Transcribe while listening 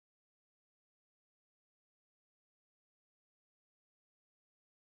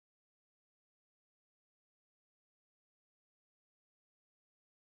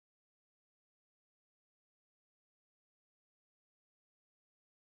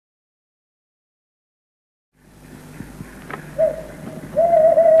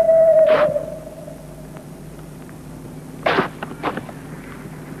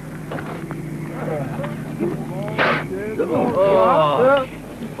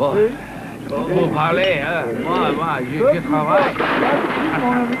Oh, faut parler, hein. Moi, je travaille.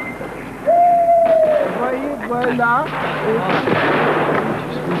 Voilà.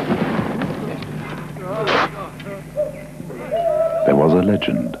 There was a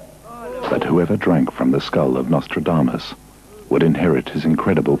legend that whoever drank from the skull of Nostradamus would inherit his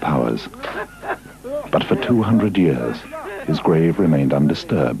incredible powers. But for 200 years, his grave remained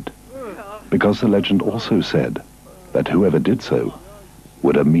undisturbed, because the legend also said that whoever did so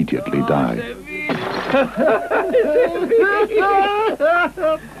would immediately die.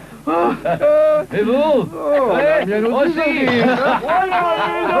 Et vous? Oui, aussi.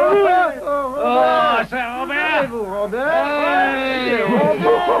 Oh, c'est Robert.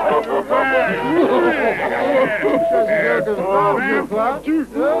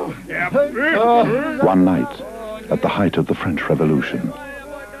 One night, at the height of the French Revolution,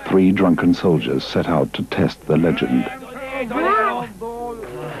 3 drunken soldiers set out to test the legend.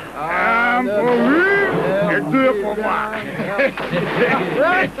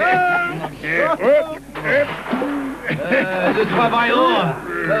 Nous travaillons.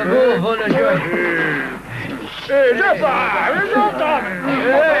 Vous le jouez.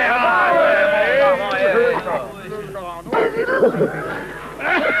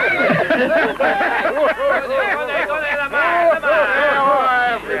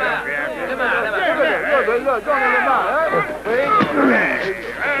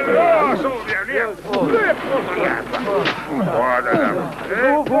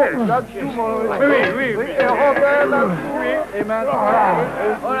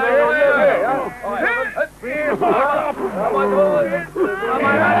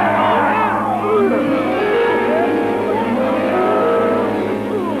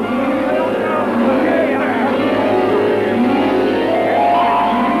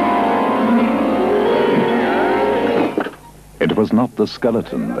 It was not the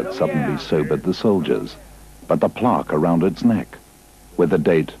skeleton that suddenly sobered the soldiers, but the plaque around its neck, with the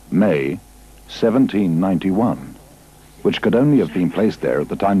date May 1791, which could only have been placed there at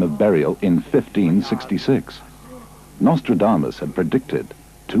the time of burial in 1566. Nostradamus had predicted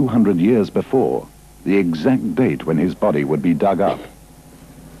 200 years before the exact date when his body would be dug up.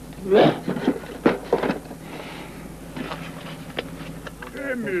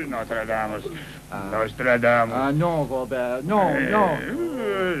 Nostradamus. Nostradamus. Non, Robert. Non,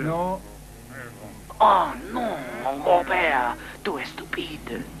 non. Non. Oh non, mon grand-père, tu es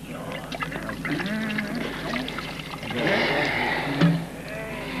stupide.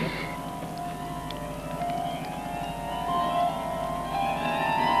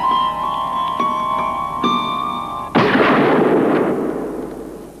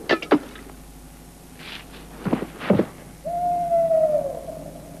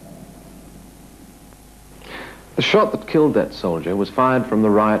 The shot that killed that soldier was fired from the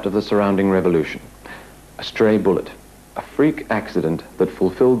riot of the surrounding revolution. A stray bullet, a freak accident that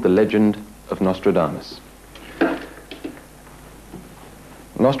fulfilled the legend of Nostradamus.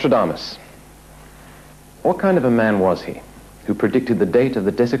 Nostradamus. What kind of a man was he, who predicted the date of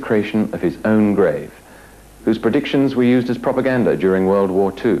the desecration of his own grave, whose predictions were used as propaganda during World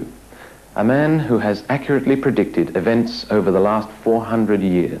War II? A man who has accurately predicted events over the last 400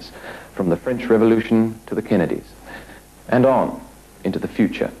 years, from the French Revolution to the Kennedys, and on into the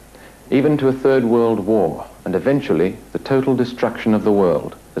future, even to a Third World War, and eventually the total destruction of the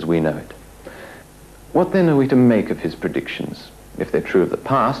world as we know it. What then are we to make of his predictions? If they're true of the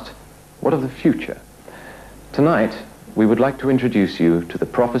past, what of the future? Tonight, we would like to introduce you to the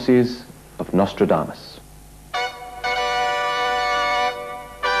Prophecies of Nostradamus.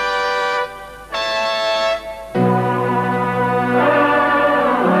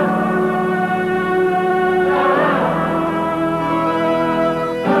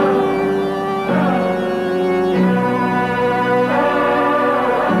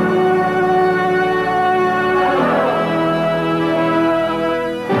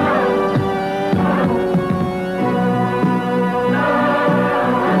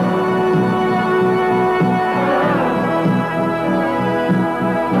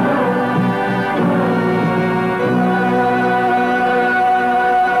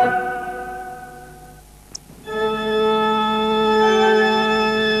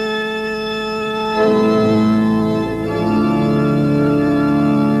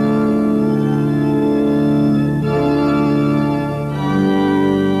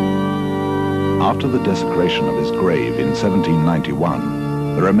 After the desecration of his grave in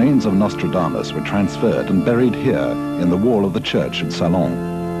 1791, the remains of Nostradamus were transferred and buried here in the wall of the church at Salon.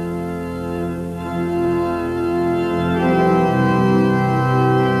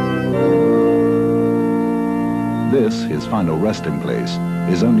 This, his his final resting place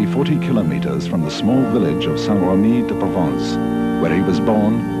is only 40 kilometers from the small village of Saint-Remy de Provence, where he was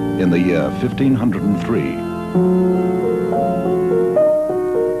born in the year 1503.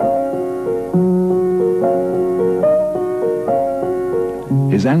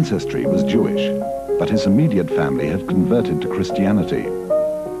 His ancestry was Jewish, but his immediate family had converted to Christianity.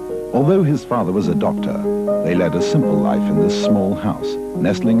 Although his father was a doctor, they led a simple life in this small house,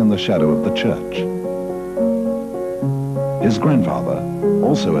 nestling in the shadow of the church. His grandfather,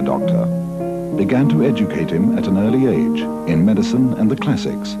 also a doctor, began to educate him at an early age in medicine and the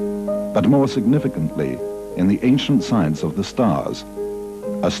classics, but more significantly, in the ancient science of the stars,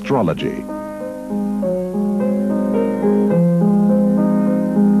 astrology.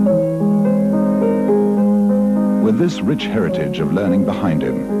 With this rich heritage of learning behind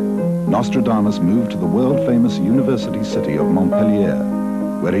him, Nostradamus moved to the world-famous university city of Montpellier,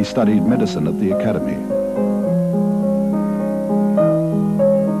 where he studied medicine at the academy.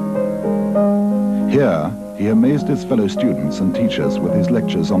 Here, he amazed his fellow students and teachers with his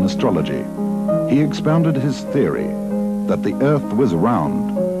lectures on astrology. He expounded his theory that the Earth was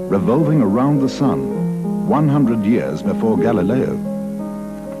round, revolving around the sun, 100 years before Galileo.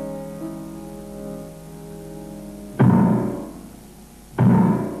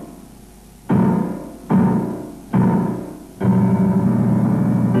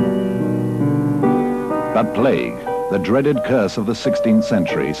 But plague, the dreaded curse of the 16th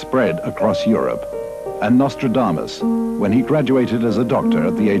century, spread across Europe, and Nostradamus, when he graduated as a doctor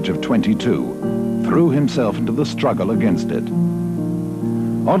at the age of 22, threw himself into the struggle against it.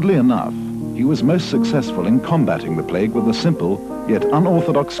 Oddly enough, he was most successful in combating the plague with a simple yet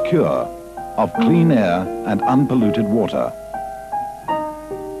unorthodox cure of clean air and unpolluted water.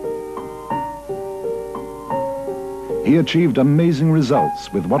 He achieved amazing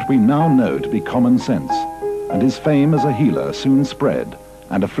results with what we now know to be common sense, and his fame as a healer soon spread,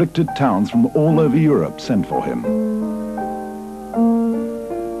 and afflicted towns from all over Europe sent for him.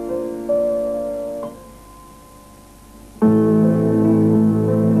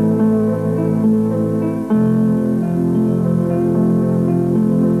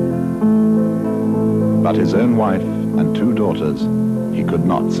 But his own wife and 2 daughters he could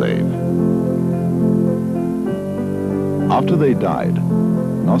not save. After they died,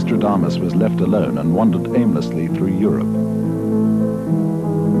 Nostradamus was left alone and wandered aimlessly through Europe.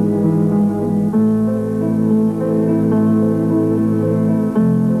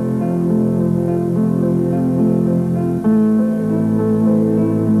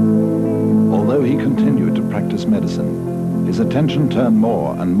 Although he continued to practice medicine, his attention turned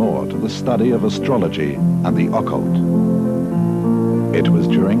more and more to the study of astrology and the occult. It was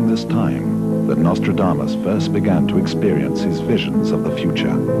during this time that Nostradamus first began to experience his visions of the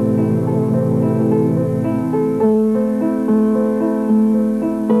future.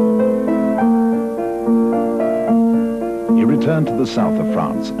 He returned to the south of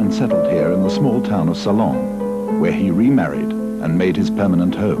France and settled here in the small town of Salon, where he remarried and made his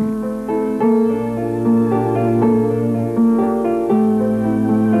permanent home.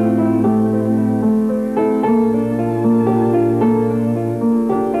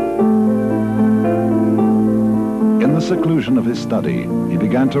 Seclusion of his study, he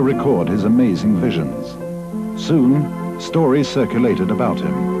began to record his amazing visions. Soon, stories circulated about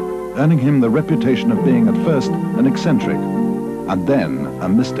him, earning him the reputation of being at first an eccentric, and then a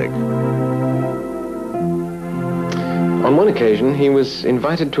mystic. On one occasion, he was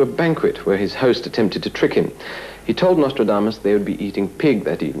invited to a banquet where his host attempted to trick him. He told Nostradamus they would be eating pig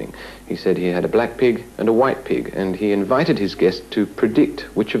that evening. He said he had a black pig and a white pig, and he invited his guest to predict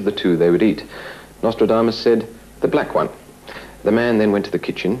which of the 2 they would eat. Nostradamus said, "The black one." The man then went to the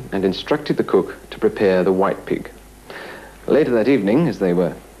kitchen and instructed the cook to prepare the white pig. Later that evening, as they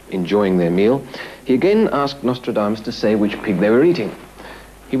were enjoying their meal, he again asked Nostradamus to say which pig they were eating.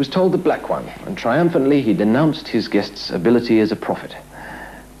 He was told the black one, and triumphantly he denounced his guest's ability as a prophet.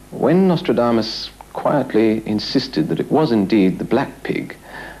 When Nostradamus quietly insisted that it was indeed the black pig,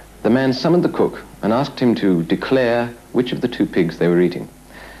 the man summoned the cook and asked him to declare which of the 2 pigs they were eating.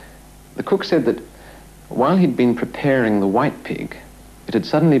 The cook said that while he'd been preparing the white pig, it had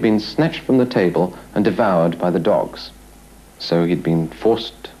suddenly been snatched from the table and devoured by the dogs. So he'd been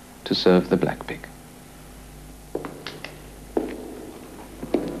forced to serve the black pig.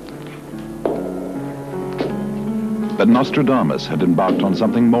 But Nostradamus had embarked on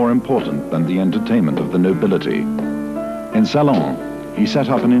something more important than the entertainment of the nobility. In Salon, he set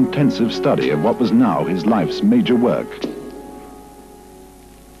up an intensive study of what was now his life's major work.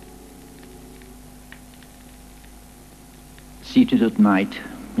 Seated at night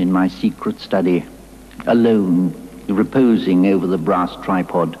in my secret study, alone reposing over the brass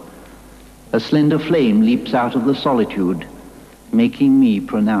tripod. A slender flame leaps out of the solitude, making me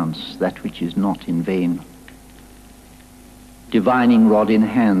pronounce that which is not in vain. Divining rod in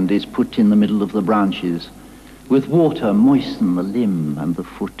hand is put in the middle of the branches. With water moisten the limb and the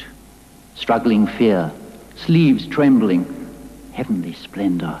foot. Struggling fear, sleeves trembling, heavenly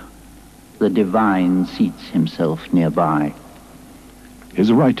splendor. The divine seats himself nearby.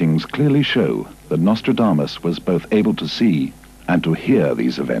 His writings clearly show that Nostradamus was both able to see and to hear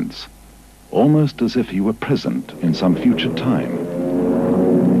these events, almost as if he were present in some future time.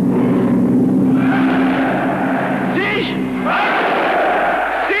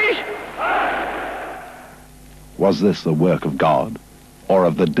 Was this the work of God or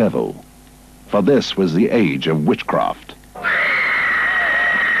of the devil? For this was the age of witchcraft.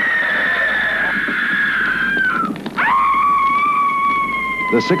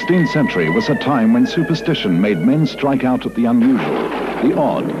 The 16th century was a time when superstition made men strike out at the unusual, the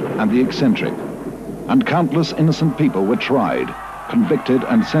odd, and the eccentric. And countless innocent people were tried, convicted,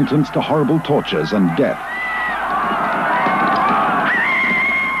 and sentenced to horrible tortures and death.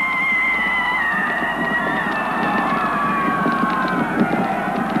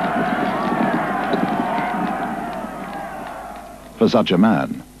 For such a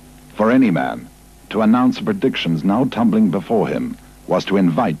man, for any man, to announce predictions now tumbling before him was to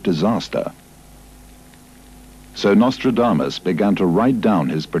invite disaster. So Nostradamus began to write down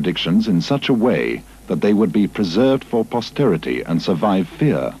his predictions in such a way that they would be preserved for posterity and survive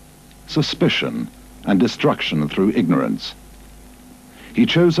fear, suspicion, and destruction through ignorance. He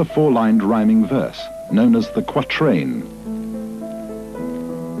chose a four-lined rhyming verse, known as the quatrain.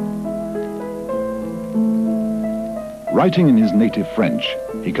 Writing in his native French,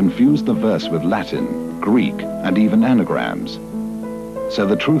 he confused the verse with Latin, Greek, and even anagrams. So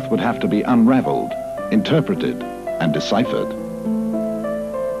the truth would have to be unraveled, interpreted, and deciphered.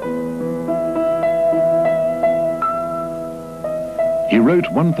 He wrote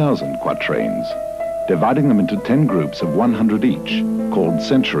 1,000 quatrains, dividing them into 10 groups of 100 each, called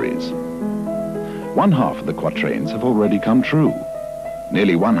centuries. One half of the quatrains have already come true,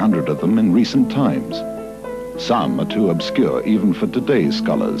 nearly 100 of them in recent times. Some are too obscure even for today's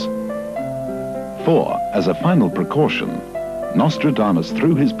scholars. For, as a final precaution, Nostradamus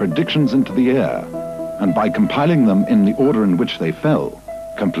threw his predictions into the air, and by compiling them in the order in which they fell,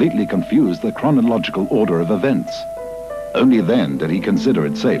 completely confused the chronological order of events. Only then did he consider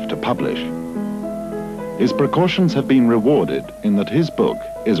it safe to publish. His precautions have been rewarded in that his book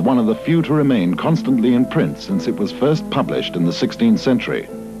is one of the few to remain constantly in print since it was first published in the 16th century.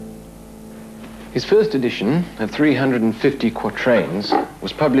 His first edition of 350 quatrains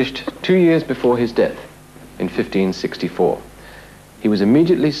was published 2 years before his death, in 1564. He was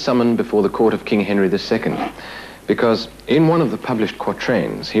immediately summoned before the court of King Henry II, because in one of the published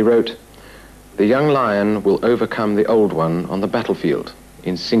quatrains he wrote, "The young lion will overcome the old one on the battlefield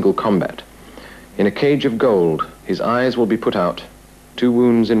in single combat. In a cage of gold his eyes will be put out, 2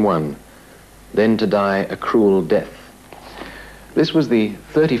 wounds in one, then to die a cruel death." This was the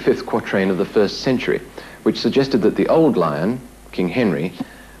 35th quatrain of the 1st century, which suggested that the old lion, King Henry,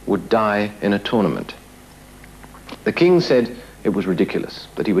 would die in a tournament. The king said it was ridiculous,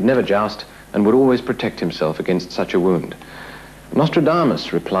 that he would never joust and would always protect himself against such a wound.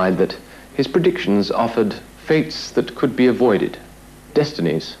 Nostradamus replied that his predictions offered fates that could be avoided,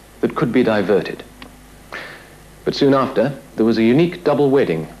 destinies that could be diverted. But soon after, there was a unique double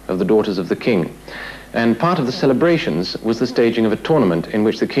wedding of the daughters of the king, and part of the celebrations was the staging of a tournament in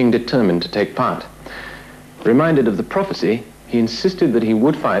which the king determined to take part. Reminded of the prophecy, he insisted that he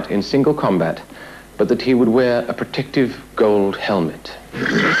would fight in single combat, but that he would wear a protective gold helmet.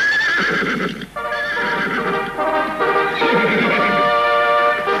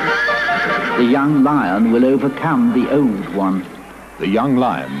 The young lion will overcome the old one. The young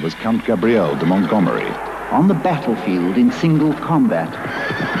lion was Count Gabriel de Montgomery. On the battlefield in single combat.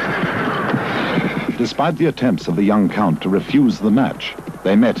 Despite the attempts of the young count to refuse the match,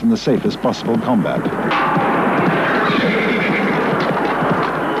 they met in the safest possible combat.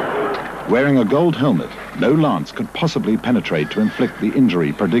 Wearing a gold helmet, no lance could possibly penetrate to inflict the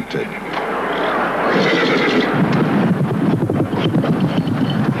injury predicted.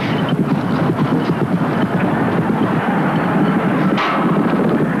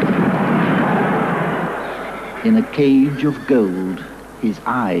 In a cage of gold, his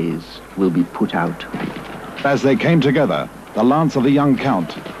eyes will be put out. As they came together, the lance of the young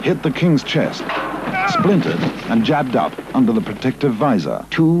count hit the king's chest, splintered and jabbed up under the protective visor.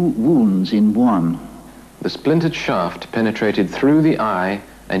 2 wounds in one. The splintered shaft penetrated through the eye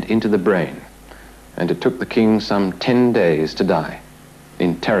and into the brain. and it took the king some 10 days to die,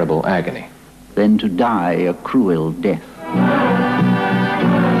 in terrible agony. Then to die a cruel death.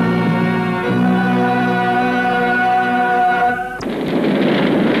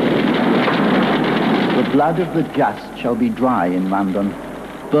 The blood of the just shall be dry in London,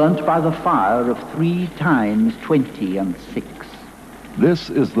 burnt by the fire of 3 times 20 and 6. This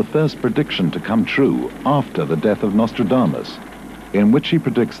is the first prediction to come true after the death of Nostradamus, in which he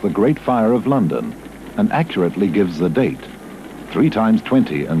predicts the Great Fire of London and accurately gives the date, 3 times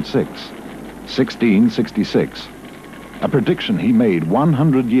 20 and 6, 1666, a prediction he made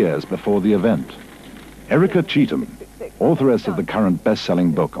 100 years before the event. Erica Cheetham, authoress of the current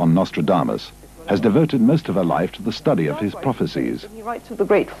best-selling book on Nostradamus, has devoted most of her life to the study of his prophecies. He writes of the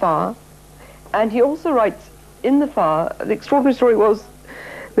Great Fire, and he also writes in the fire. The extraordinary story was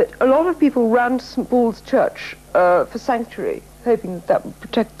that a lot of people ran to St. Paul's Church for sanctuary, hoping that that would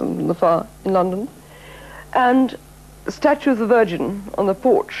protect them from the fire in London. And the statue of the Virgin on the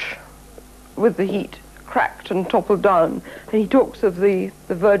porch with the heat cracked and toppled down, and he talks of the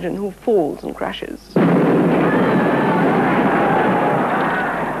Virgin who falls and crashes.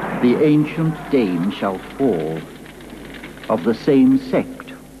 The ancient dame shall fall. Of the same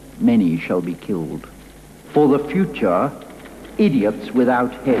sect, many shall be killed. For the future, idiots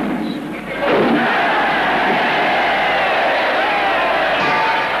without heads.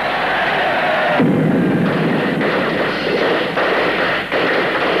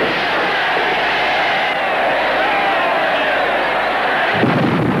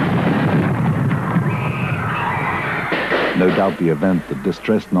 No doubt the event that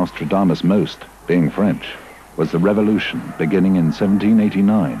distressed Nostradamus most, being French, was the revolution beginning in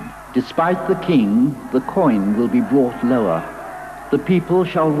 1789. Despite the king, the coin will be brought lower. The people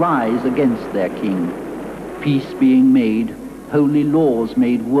shall rise against their king. Peace being made, holy laws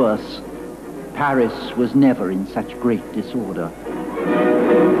made worse. Paris was never in such great disorder.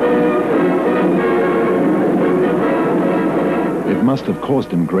 It must have caused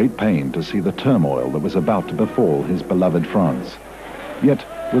him great pain to see the turmoil that was about to befall his beloved France. Yet,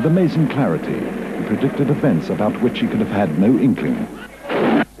 with amazing clarity, he predicted events about which he could have had no inkling.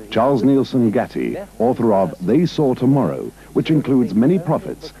 Charles Nielsen Gatty, author of They Saw Tomorrow, which includes many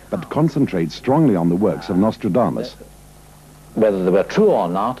prophets, but concentrates strongly on the works of Nostradamus. Whether they were true or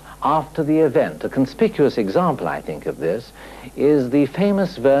not, after the event, a conspicuous example, I think, of this, is the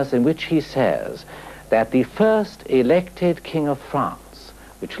famous verse in which he says that the first elected king of France,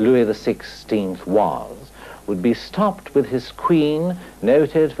 which Louis XVI was, would be stopped with his queen,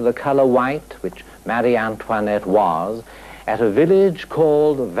 noted for the color white, which Marie Antoinette was, at a village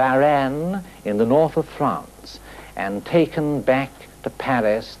called Varennes in the north of France, and taken back to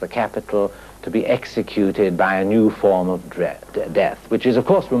Paris, the capital, to be executed by a new form of death, which is, of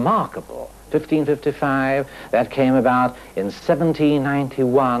course, remarkable. 1555, that came about in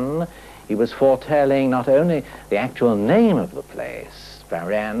 1791. He was foretelling not only the actual name of the place,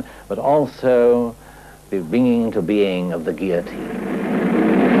 Varennes, but also the bringing into being of the guillotine.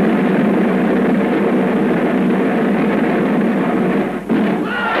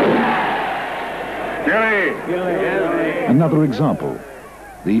 Another example,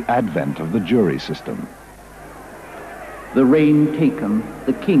 the advent of the jury system. The reign taken,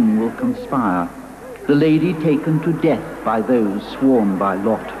 the king will conspire. The lady taken to death by those sworn by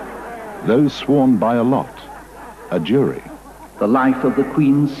lot. Those sworn by a lot, a jury. The life of the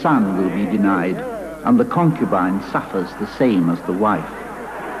queen's son will be denied, and the concubine suffers the same as the wife.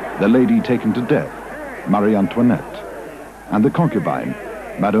 The lady taken to death, Marie Antoinette, and the concubine,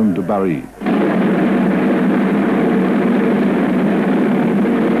 Madame de Barry.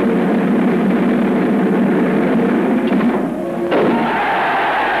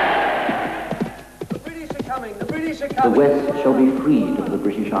 The West shall be freed of the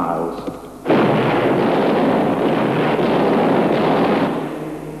British Isles.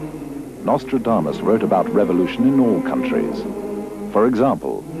 Nostradamus wrote about revolution in all countries. For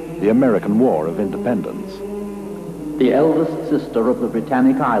example, the American War of Independence. The eldest sister of the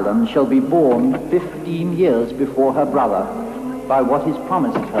Britannic Islands shall be born 15 years before her brother, by what is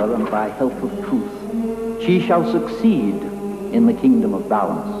promised her and by help of truth. She shall succeed in the kingdom of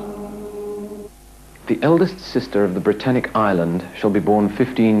balance. The eldest sister of the Britannic Island shall be born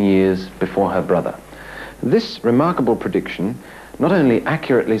 15 years before her brother. This remarkable prediction not only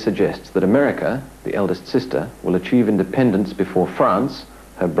accurately suggests that America, the eldest sister, will achieve independence before France,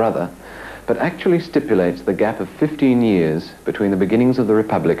 her brother, but actually stipulates the gap of 15 years between the beginnings of the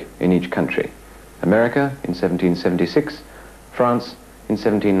Republic in each country. America in 1776, France in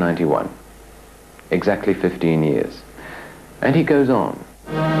 1791. Exactly 15 years. And he goes on.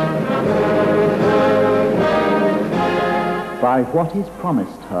 By what is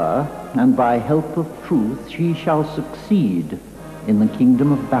promised her, and by help of truth, she shall succeed in the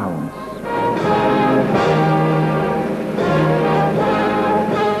kingdom of balance.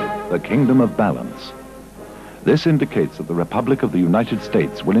 The kingdom of balance. This indicates that the Republic of the United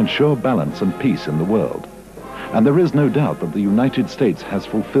States will ensure balance and peace in the world. And there is no doubt that the United States has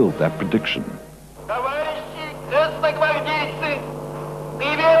fulfilled that prediction.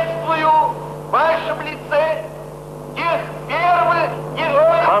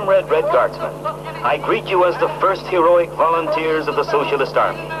 Comrade Red Guardsmen, I greet you as the first heroic volunteers of the Socialist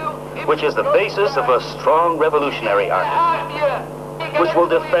Army, which is the basis of a strong revolutionary army, which will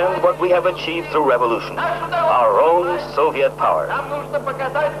defend what we have achieved through revolution, our own Soviet power.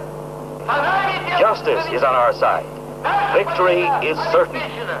 Justice is on our side. Victory is certain.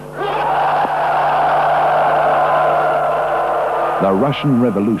 The Russian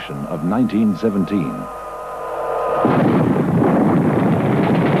Revolution of 1917.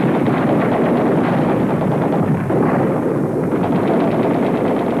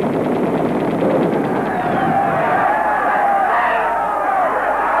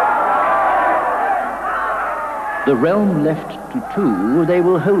 The realm left to two, they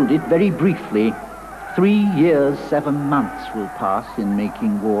will hold it very briefly. 3 years, 7 months will pass in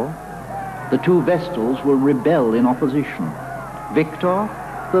making war. The two Vestals will rebel in opposition. Victor,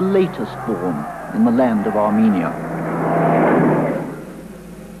 the latest born in the land of Armenia.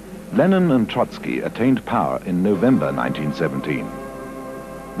 Lenin and Trotsky attained power in November 1917.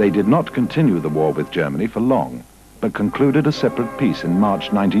 They did not continue the war with Germany for long, but concluded a separate peace in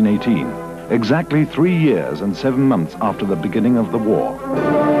March 1918. Exactly 3 years and 7 months after the beginning of the war.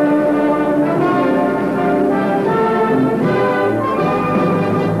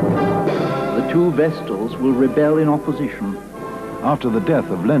 The two Vestals will rebel in opposition. After the death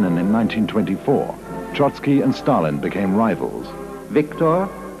of Lenin in 1924, Trotsky and Stalin became rivals. Victor,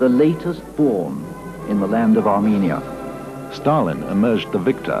 the latest born in the land of Armenia. Stalin emerged the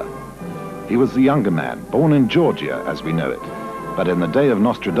victor. He was the younger man, born in Georgia as we know it. But in the day of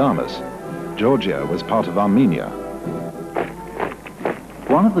Nostradamus, Georgia was part of Armenia.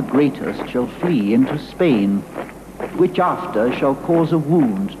 One of the greatest shall flee into Spain, which after shall cause a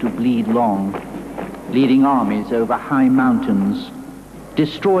wound to bleed long, leading armies over high mountains,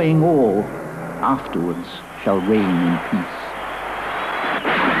 destroying all, afterwards shall reign in peace.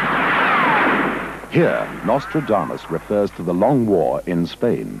 Here, Nostradamus refers to the long war in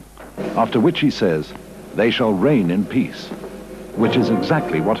Spain, after which he says, they shall reign in peace, which is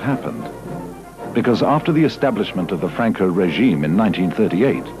exactly what happened. Because after the establishment of the Franco regime in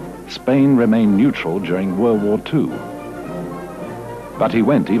 1938, Spain remained neutral during World War II. But he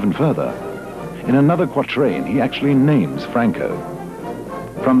went even further. In another quatrain, he actually names Franco.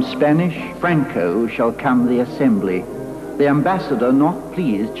 From Spanish Franco shall come the assembly. The ambassador not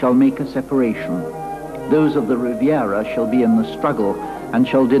pleased shall make a separation. Those of the Riviera shall be in the struggle and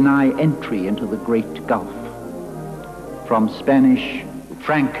shall deny entry into the great Gulf. From Spanish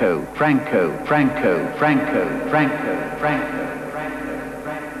Franco, Franco, Franco, Franco, Franco, Franco, Franco,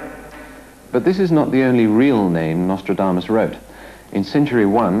 Franco. But this is not the only real name Nostradamus wrote. In Century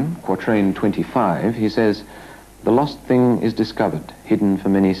 1, quatrain 25, he says, "The lost thing is discovered, hidden for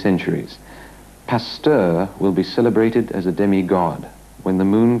many centuries. Pasteur will be celebrated as a demigod when the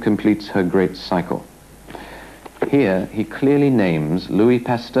moon completes her great cycle." Here, he clearly names Louis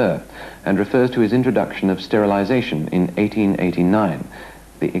Pasteur and refers to his introduction of sterilization in 1889,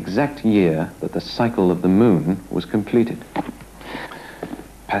 the exact year that the cycle of the moon was completed.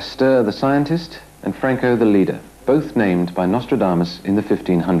 Pasteur the scientist and Franco the leader, both named by Nostradamus in the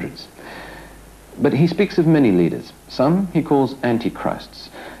 1500s. But he speaks of many leaders. Some he calls antichrists,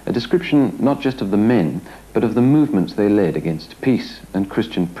 a description not just of the men, but of the movements they led against peace and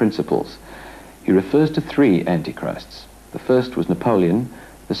Christian principles. He refers to 3 antichrists. The first was Napoleon,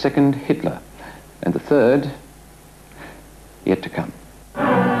 the second Hitler, and the third yet to come.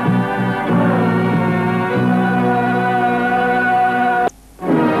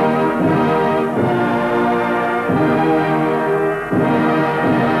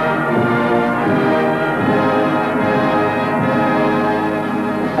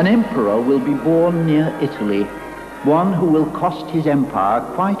 An emperor will be born near Italy, one who will cost his empire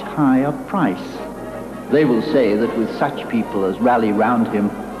quite high a price. They will say that with such people as rally round him,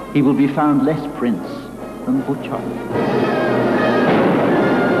 he will be found less prince than butcher.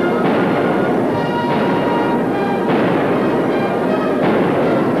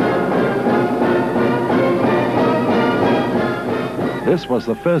 This was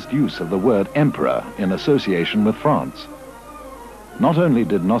the first use of the word emperor in association with France. Not only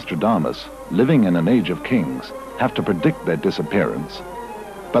did Nostradamus, living in an age of kings, have to predict their disappearance,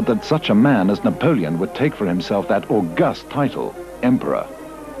 but that such a man as Napoleon would take for himself that august title, Emperor.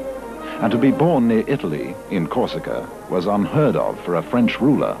 And to be born near Italy, in Corsica, was unheard of for a French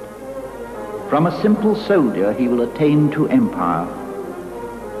ruler. From a simple soldier he will attain to empire.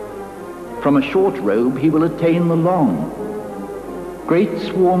 From a short robe he will attain the long. Great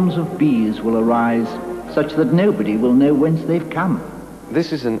swarms of bees will arise, such that nobody will know whence they've come.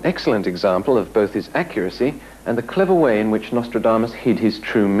 This is an excellent example of both his accuracy and the clever way in which Nostradamus hid his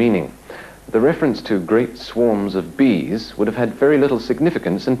true meaning. The reference to great swarms of bees would have had very little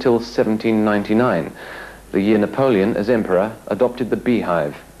significance until 1799, the year Napoleon, as emperor, adopted the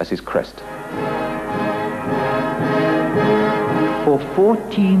beehive as his crest. For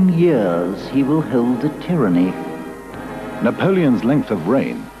 14 years he will hold a tyranny. Napoleon's length of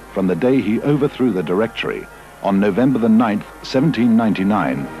reign, from the day he overthrew the Directory on November the 9th,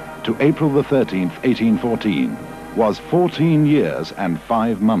 1799, to April the 13th, 1814, was 14 years and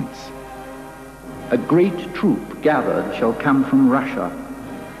 5 months. A great troop gathered shall come from Russia.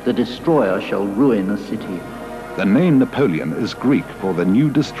 The destroyer shall ruin a city. The name Napoleon is Greek for the new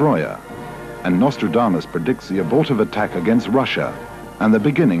destroyer, and Nostradamus predicts the abortive attack against Russia and the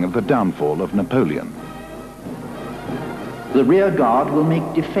beginning of the downfall of Napoleon. The rear guard will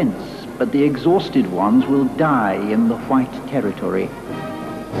make defense, but the exhausted ones will die in the White Territory.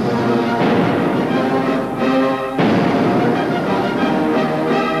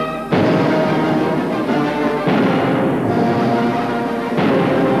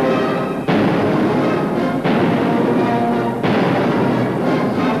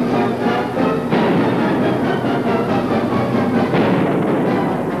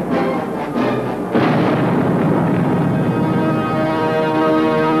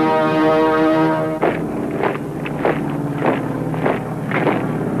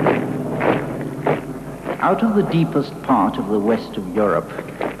 Out of the deepest part of the west of Europe,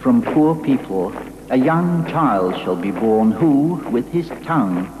 from poor people, a young child shall be born who, with his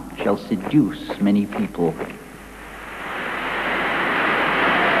tongue, shall seduce many people.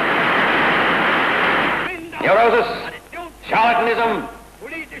 Neurosis, charlatanism,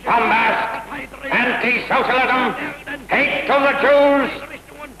 bombast, anti-socialism, hate to the Jews,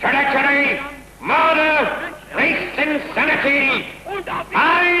 treachery, murder, race insanity.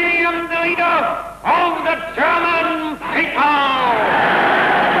 I am the leader of the German people!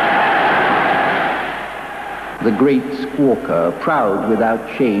 The great squawker, proud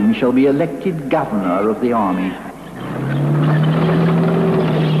without shame, shall be elected governor of the army.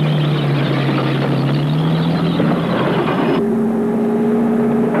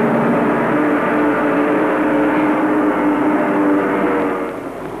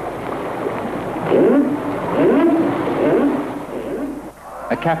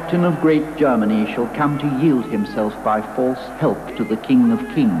 A captain of great Germany shall come to yield himself by false help to the King of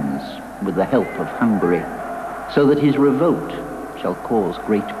Kings with the help of Hungary, so that his revolt shall cause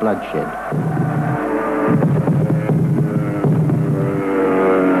great bloodshed.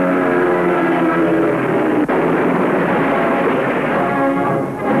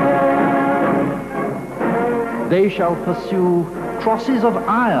 They shall pursue crosses of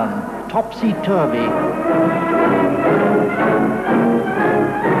iron, topsy-turvy.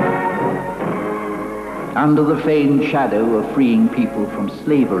 Under the feigned shadow of freeing people from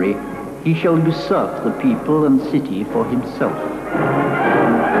slavery, he shall usurp the people and city for himself.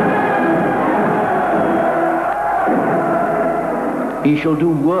 He shall do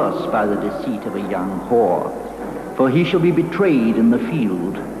worse by the deceit of a young whore, for he shall be betrayed in the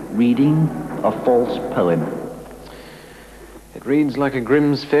field, reading a false poem. It reads like a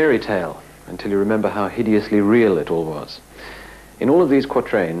Grimm's fairy tale, until you remember how hideously real it all was. In all of these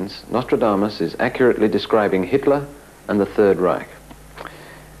quatrains, Nostradamus is accurately describing Hitler and the Third Reich.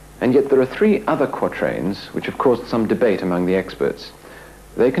 And yet there are 3 other quatrains which have caused some debate among the experts.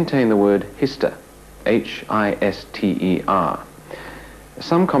 They contain the word hister, H-I-S-T-E-R.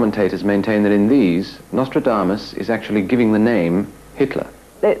 Some commentators maintain that in these, Nostradamus is actually giving the name Hitler.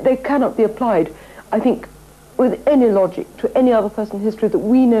 They cannot be applied, I think, with any logic to any other person in history that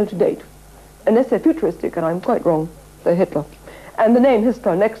we know to date. Unless they're futuristic, and I'm quite wrong, they're Hitler. And the name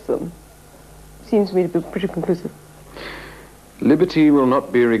Hitler next to them seems to me to be pretty conclusive. Liberty will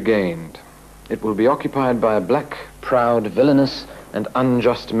not be regained. It will be occupied by a black, proud, villainous, and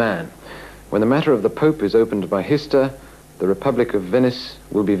unjust man. When the matter of the Pope is opened by Hister, the Republic of Venice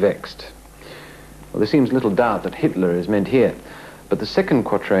will be vexed. Well, there seems little doubt that Hitler is meant here, but the second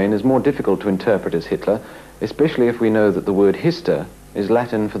quatrain is more difficult to interpret as Hitler, especially if we know that the word Hister is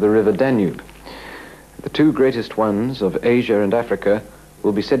Latin for the river Danube. The 2 greatest ones of Asia and Africa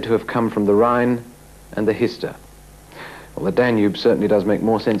will be said to have come from the Rhine and the Hister. Well, the Danube certainly does make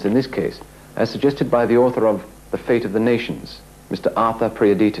more sense in this case, as suggested by the author of The Fate of the Nations, Mr. Arthur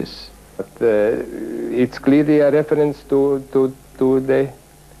Priaditis. But it's clearly a reference to the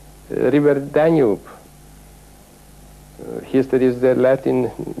river Danube. History is the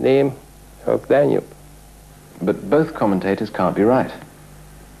Latin name of Danube. But both commentators can't be right.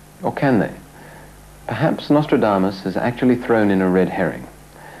 Or can they? Perhaps Nostradamus has actually thrown in a red herring.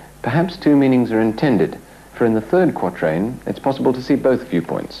 Perhaps two meanings are intended, for in the third quatrain, it's possible to see both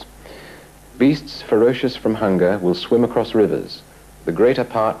viewpoints. Beasts ferocious from hunger will swim across rivers, the greater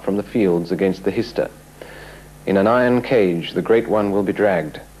part from the fields against the Hister. In an iron cage the great one will be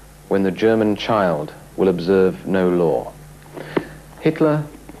dragged, when the German child will observe no law. Hitler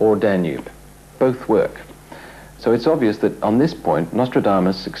or Danube, both work. So it's obvious that on this point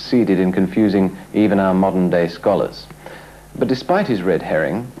Nostradamus succeeded in confusing even our modern-day scholars. But despite his red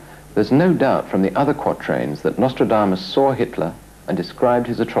herring, there's no doubt from the other quatrains that Nostradamus saw Hitler and described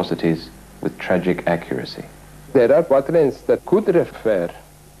his atrocities with tragic accuracy. There are quatrains that could refer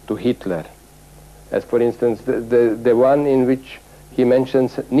to Hitler, as for instance the one in which he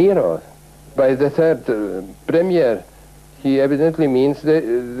mentions Nero. By the third premier, he evidently means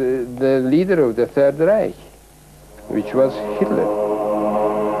the leader of the Third Reich, which was Hitler.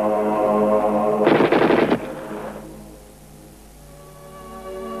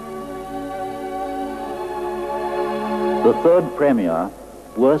 The third premier,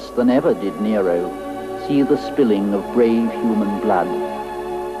 worse than ever did Nero, see the spilling of brave human blood.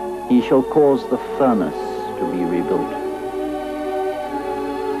 He shall cause the furnace to be rebuilt.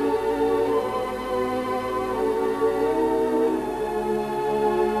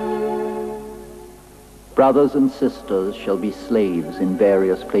 Brothers and sisters shall be slaves in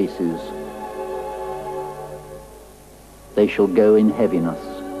various places. They shall go in heaviness,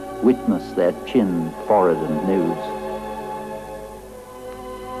 witness their chin, forehead, and nose.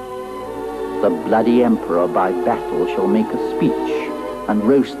 The bloody emperor by battle shall make a speech, and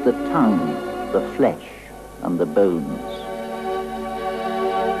roast the tongue, the flesh, and the bones.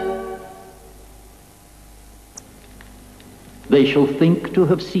 They shall think to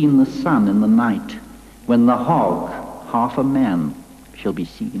have seen the sun in the night, when the hog, half a man, shall be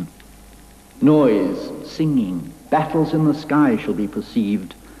seen. Noise, singing, battles in the sky shall be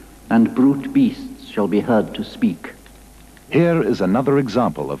perceived, and brute beasts shall be heard to speak. Here is another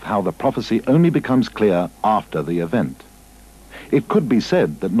example of how the prophecy only becomes clear after the event. It could be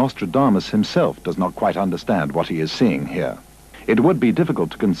said that Nostradamus himself does not quite understand what he is seeing here. It would be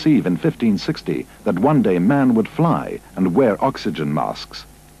difficult to conceive in 1560 that one day man would fly and wear oxygen masks.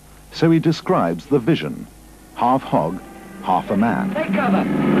 So he describes the vision, half hog, half a man. Take cover!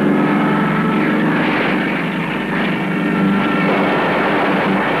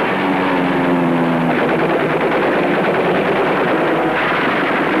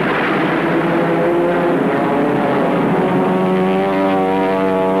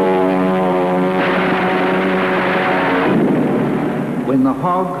 When the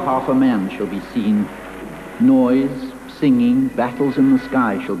hog, half a man, shall be seen, noise, singing, battles in the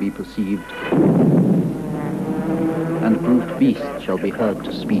sky shall be perceived, and brute beasts shall be heard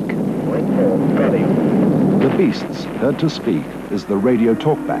to speak. The beasts heard to speak is the radio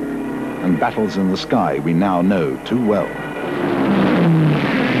talkback, and battles in the sky we now know too well.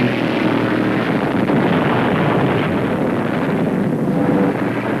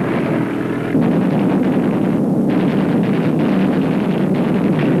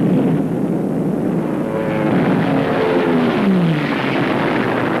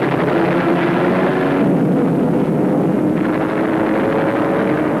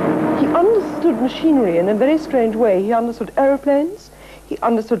 Machinery in a very strange way. He understood aeroplanes, he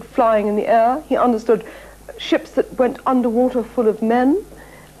understood flying in the air, he understood ships that went underwater full of men,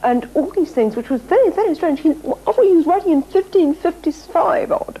 and all these things, which was very, very strange. He was writing in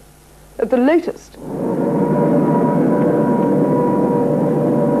 1555 odd, at the latest.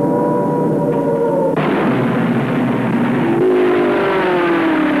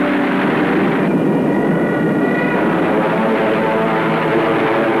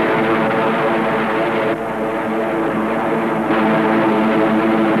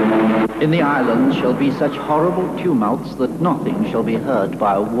 In the islands shall be such horrible tumults that nothing shall be heard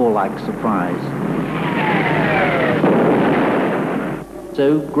by a warlike surprise.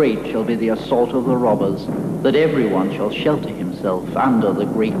 So great shall be the assault of the robbers that everyone shall shelter himself under the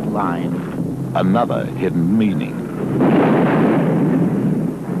great line. Another hidden meaning.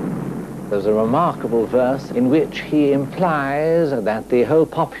 There's a remarkable verse in which he implies that the whole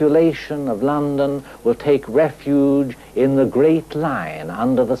population of London will take refuge in the Great Line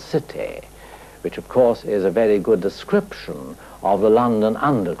under the city, which of course is a very good description of the London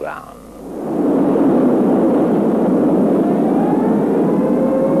Underground.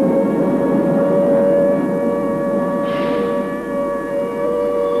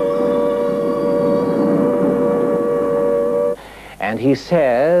 And he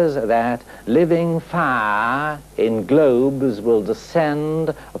says that living fire in globes will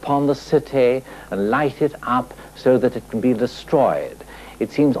descend upon the city and light it up so that it can be destroyed.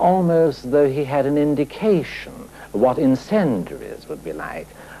 It seems almost as though he had an indication of what incendiaries would be like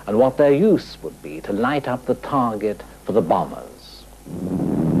and what their use would be to light up the target for the bombers.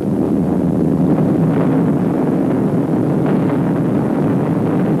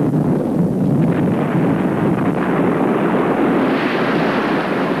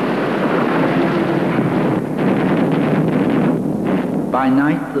 By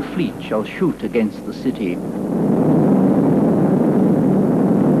night the fleet shall shoot against the city.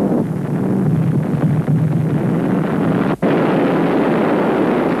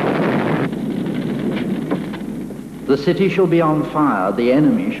 The city shall be on fire, the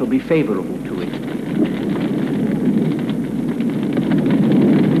enemy shall be favorable to it.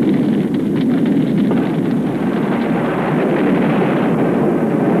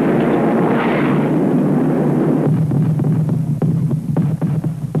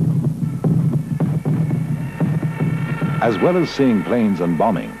 As well as seeing planes and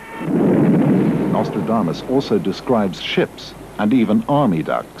bombing, Nostradamus also describes ships and even army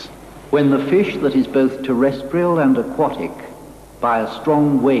ducks. When the fish that is both terrestrial and aquatic by a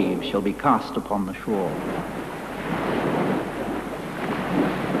strong wave shall be cast upon the shore.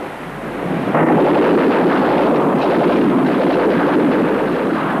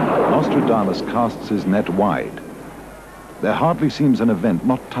 Nostradamus casts his net wide. There hardly seems an event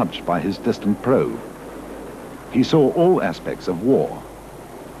not touched by his distant probe. He saw all aspects of war,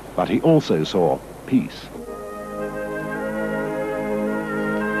 but he also saw peace.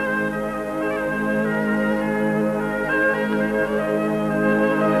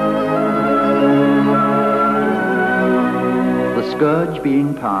 The scourge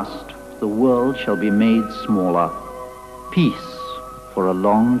being passed, the world shall be made smaller. Peace for a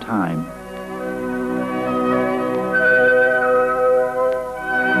long time.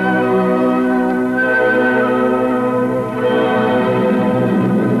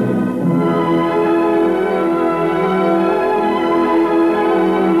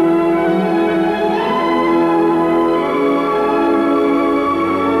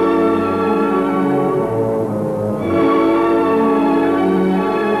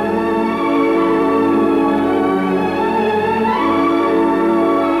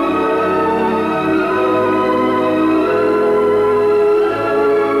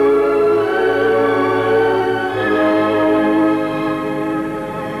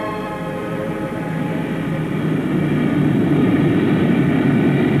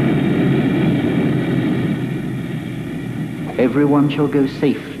 Everyone shall go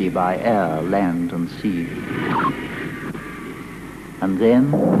safely by air, land, and sea. And then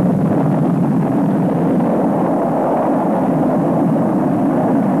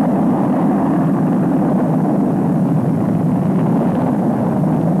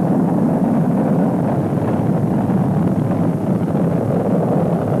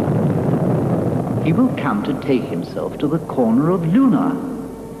he will come to take himself to the corner of Luna,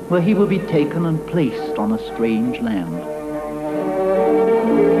 where he will be taken and placed on a strange land.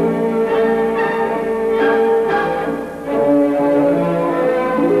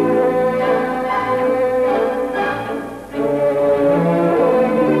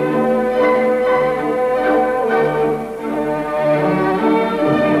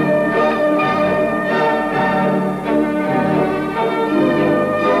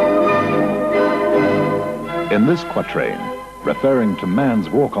 In this quatrain, referring to man's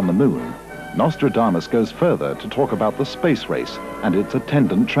walk on the moon, Nostradamus goes further to talk about the space race and its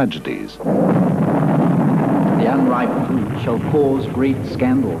attendant tragedies. The unripe fruit shall cause great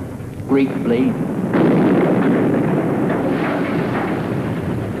scandal, great blame.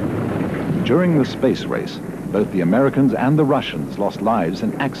 During the space race, both the Americans and the Russians lost lives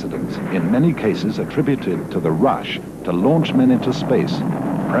in accidents, in many cases attributed to the rush to launch men into space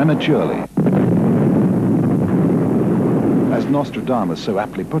prematurely. As Nostradamus so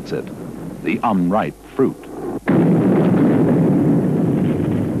aptly puts it, the unripe fruit.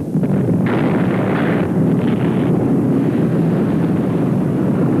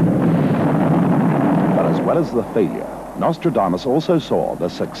 But as well as the failure, Nostradamus also saw the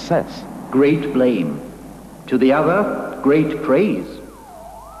success. Great blame. To the other, great praise.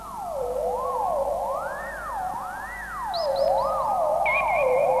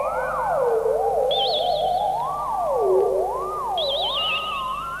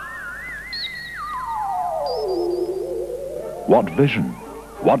 What vision?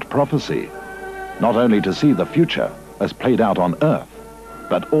 What prophecy? Not only to see the future as played out on Earth,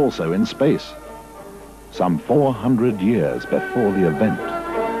 but also in space, some 400 years before the event.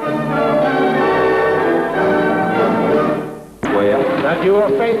 That you will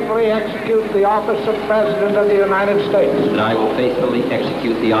faithfully execute the office of President of the United States. And I will faithfully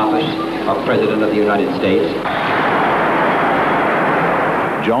execute the office of President of the United States.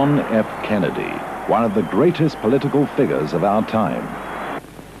 John F. Kennedy, one of the greatest political figures of our time.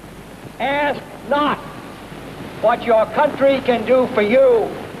 Ask not what your country can do for you.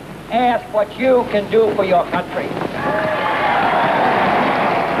 Ask what you can do for your country.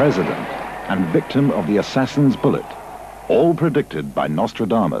 President and victim of the assassin's bullet, all predicted by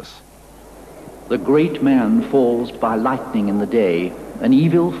Nostradamus. The great man falls by lightning in the day, an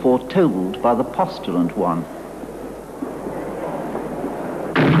evil foretold by the postulant one.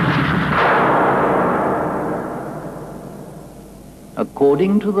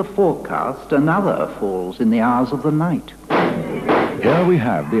 According to the forecast, another falls in the hours of the night. Here we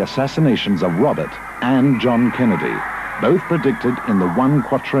have the assassinations of Robert and John Kennedy, both predicted in the one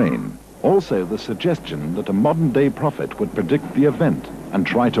quatrain. Also the suggestion that a modern-day prophet would predict the event and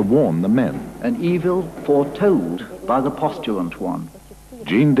try to warn the men. An evil foretold by the postulant one.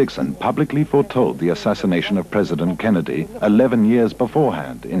 Jeane Dixon publicly foretold the assassination of President Kennedy 11 years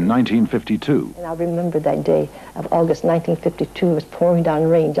beforehand, in 1952. And I remember that day of August 1952. It was pouring down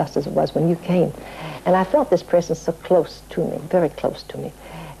rain just as it was when you came. And I felt this presence so close to me, very close to me.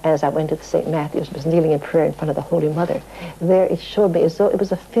 As I went to the St. Matthew's, was kneeling in prayer in front of the Holy Mother. There it showed me as though it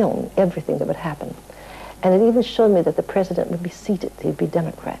was a film, everything that would happen. And it even showed me that the president would be seated, he'd be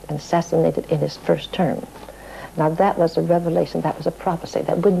Democrat, and assassinated in his first term. Now that was a revelation, that was a prophecy,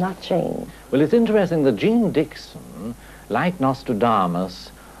 that would not change. Well, it's interesting that Jeane Dixon, like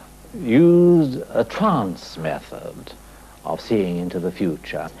Nostradamus, used a trance method of seeing into the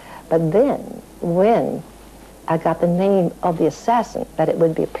future. But then, when I got the name of the assassin, that it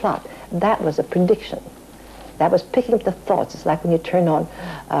would be a plot, that was a prediction. That was picking up the thoughts. It's like when you turn on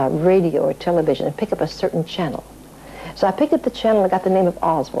radio or television and pick up a certain channel. So I picked up the channel and got the name of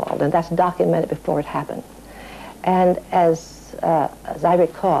Oswald, and that's documented before it happened. And as I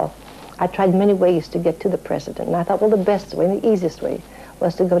recall, I tried many ways to get to the president, and I thought, well, the best way and the easiest way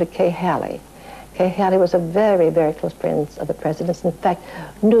was to go to Kay Haley. Kay Haley was a very, very close friend of the president's. In fact,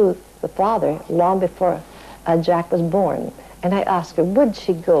 knew the father long before Jack was born. And I asked her, would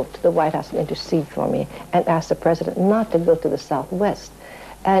she go to the White House and intercede for me, and ask the president not to go to the Southwest.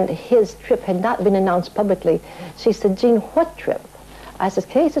 And his trip had not been announced publicly. She said, Jeane, what trip? I said,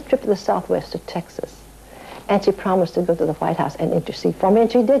 Kay's a trip to the Southwest, to Texas. And she promised to go to the White House and intercede for me,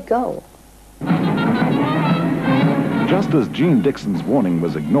 and she did go. Just as Jeane Dixon's warning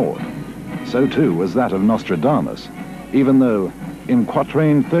was ignored, so too was that of Nostradamus, even though in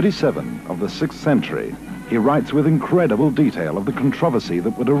quatrain 37 of the 6th century, he writes with incredible detail of the controversy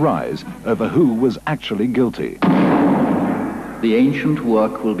that would arise over who was actually guilty. The ancient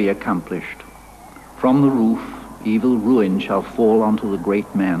work will be accomplished. From the roof, evil ruin shall fall onto the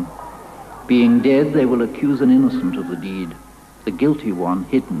great man. Being dead, they will accuse an innocent of the deed, the guilty one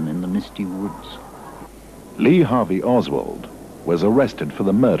hidden in the misty woods. Lee Harvey Oswald was arrested for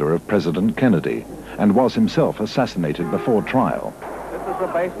the murder of President Kennedy and was himself assassinated before trial. This is the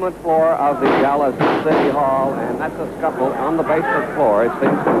basement floor of the Dallas City Hall, and that's a scuffle on the basement floor. It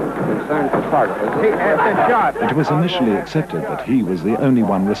seems to concern photographers. He has been shot. It was initially accepted that he was the only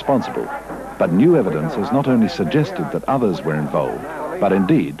one responsible, but new evidence has not only suggested that others were involved, but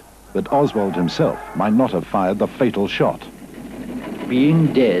indeed that Oswald himself might not have fired the fatal shot.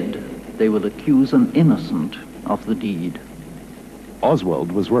 Being dead, they will accuse an innocent of the deed.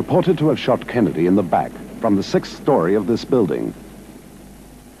 Oswald was reported to have shot Kennedy in the back from the 6th story of this building.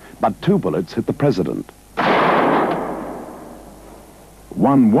 But 2 bullets hit the president.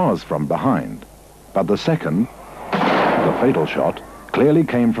 One was from behind, but the second, the fatal shot, clearly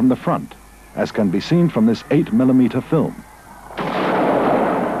came from the front, as can be seen from this 8mm film.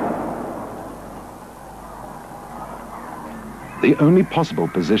 The only possible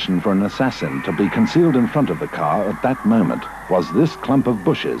position for an assassin to be concealed in front of the car at that moment was this clump of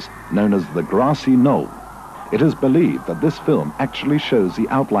bushes known as the grassy knoll. It is believed that this film actually shows the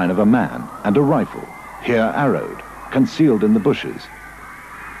outline of a man and a rifle, here arrowed, concealed in the bushes.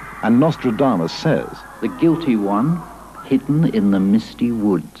 And Nostradamus says, the guilty one hidden in the misty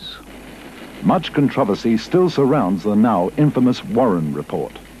woods. Much controversy still surrounds the now infamous Warren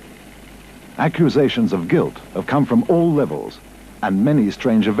report. Accusations of guilt have come from all levels, and many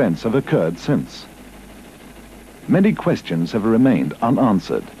strange events have occurred since. Many questions have remained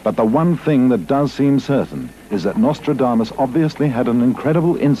unanswered, but the one thing that does seem certain is that Nostradamus obviously had an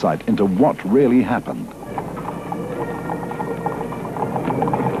incredible insight into what really happened.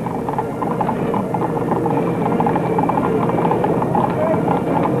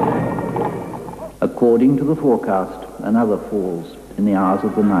 According to the forecast, another falls in the hours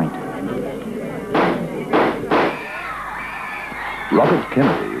of the night. Robert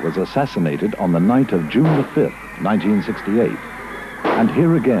Kennedy was assassinated on the night of June the 5th, 1968. And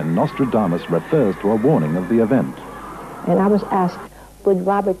here again, Nostradamus refers to a warning of the event. And I was asked, would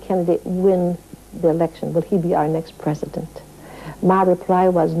Robert Kennedy win the election? Will he be our next president? My reply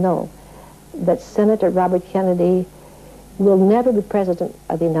was no, that Senator Robert Kennedy will never be president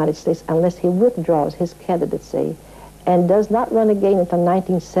of the United States unless he withdraws his candidacy and does not run again until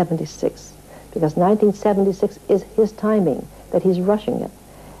 1976, because 1976 is his timing, that he's rushing it,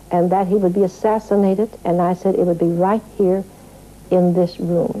 and that he would be assassinated, and I said it would be right here in this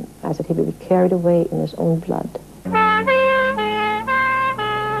room. I said he would be carried away in his own blood.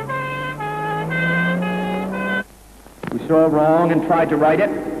 We saw wrong and tried to right it,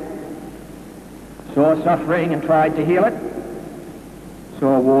 saw suffering and tried to heal it,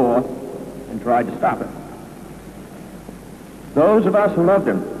 saw war and tried to stop it. Those of us who loved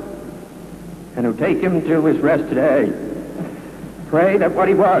him and who take him to his rest today pray that what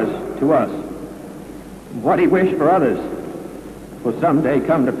he was to us, what he wished for others, will someday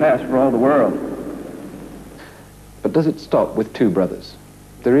come to pass for all the world. But does it stop with two brothers?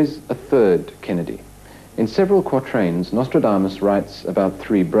 There is a third Kennedy. In several quatrains, Nostradamus writes about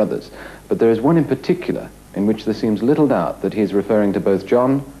three brothers, but there is one in particular in which there seems little doubt that he is referring to both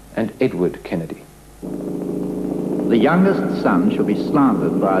John and Edward Kennedy. The youngest son shall be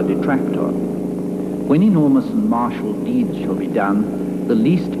slandered by a detractor. When enormous and martial deeds shall be done, the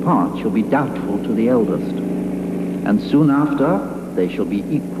least part shall be doubtful to the eldest. And soon after, they shall be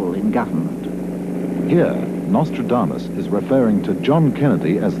equal in government. Here, Nostradamus is referring to John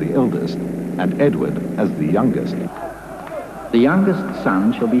Kennedy as the eldest and Edward as the youngest. The youngest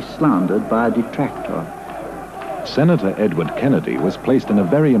son shall be slandered by a detractor. Senator Edward Kennedy was placed in a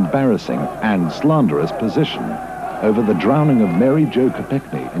very embarrassing and slanderous position over the drowning of Mary Jo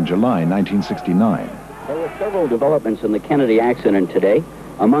Kopechne in July 1969. There were several developments in the Kennedy accident today.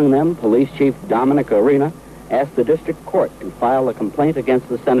 Among them, Police Chief Dominic Arena asked the district court to file a complaint against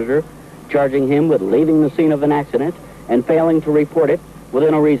the senator, charging him with leaving the scene of an accident and failing to report it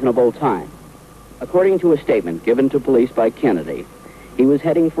within a reasonable time. According to a statement given to police by Kennedy, he was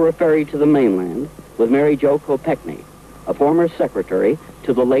heading for a ferry to the mainland with Mary Jo Kopechne, a former secretary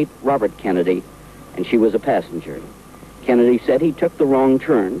to the late Robert Kennedy, and she was a passenger. Kennedy said he took the wrong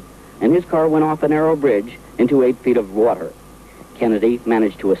turn, and his car went off a narrow bridge into 8 feet of water. Kennedy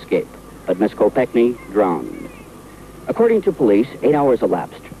managed to escape, but Miss Kopechne drowned. According to police, 8 hours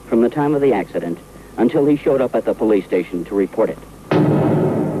elapsed from the time of the accident until he showed up at the police station to report it.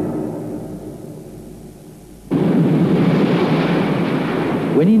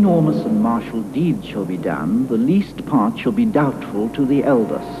 When enormous and martial deeds shall be done, the least part shall be doubtful to the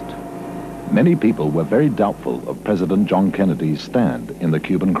eldest. Many people were very doubtful of President John Kennedy's stand in the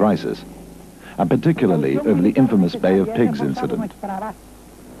Cuban crisis, and particularly over the infamous Bay of Pigs incident.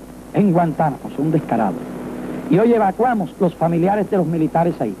 En Guantánamo son descarados. Y hoy evacuamos los familiares de los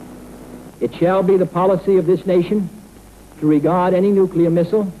militares ahí. It shall be the policy of this nation to regard any nuclear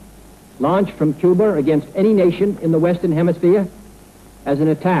missile launched from Cuba against any nation in the Western Hemisphere as an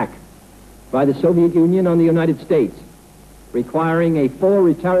attack by the Soviet Union on the United States, requiring a full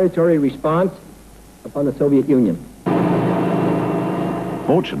retaliatory response upon the Soviet Union.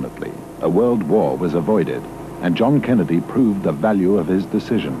 Fortunately, a world war was avoided, and John Kennedy proved the value of his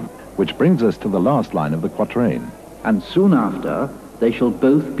decision, which brings us to the last line of the quatrain. And soon after, they shall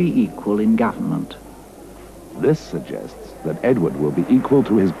both be equal in government. This suggests that Edward will be equal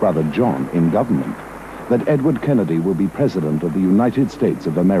to his brother John in government, that Edward Kennedy will be President of the United States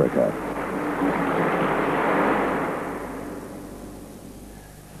of America.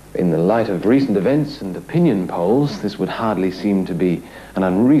 In the light of recent events and opinion polls, this would hardly seem to be an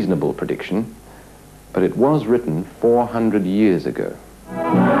unreasonable prediction, but it was written 400 years ago.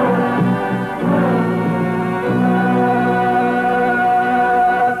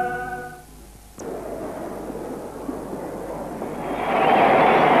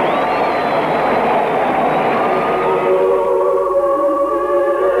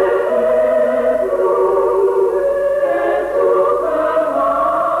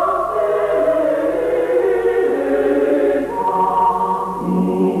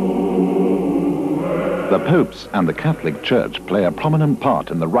 The popes and the Catholic Church play a prominent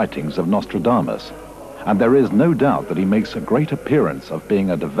part in the writings of Nostradamus. and there is no doubt that he makes a great appearance of being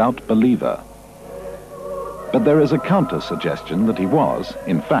a devout believer. But there is a counter-suggestion that he was,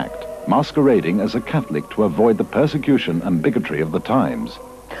 in fact, masquerading as a Catholic to avoid the persecution and bigotry of the times.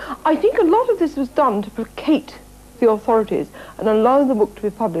 I think a lot of this was done to placate the authorities and allow the book to be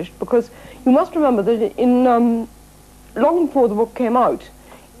published, because you must remember that in long before the book came out,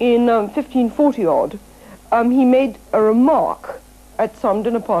 in 1540-odd, he made a remark at some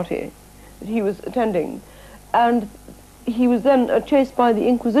dinner party that he was attending, and he was then chased by the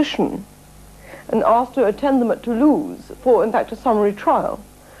Inquisition and asked to attend them at Toulouse for, in fact, a summary trial.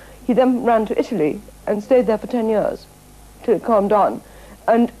 He then ran to Italy and stayed there for 10 years till it calmed down.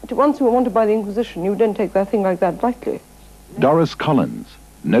 And once you were wanted by the Inquisition, you didn't take that thing like that lightly. Doris Collins,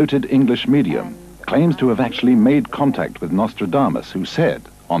 noted English medium, claims to have actually made contact with Nostradamus, who said,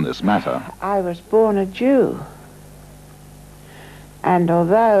 on this matter, I was born a Jew. And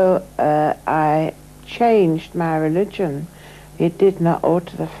although I changed my religion, it did not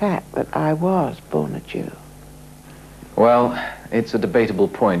alter the fact that I was born a Jew. Well, it's a debatable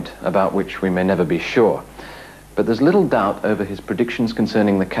point about which we may never be sure. But there's little doubt over his predictions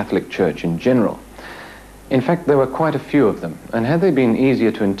concerning the Catholic Church in general. In fact, there were quite a few of them, and had they been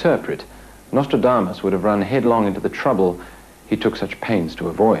easier to interpret, Nostradamus would have run headlong into the trouble he took such pains to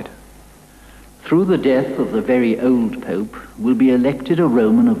avoid. Through the death of the very old Pope will be elected a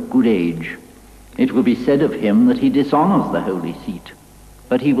Roman of good age. It will be said of him that he dishonors the Holy Seat,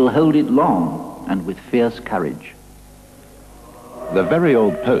 but he will hold it long and with fierce courage. The very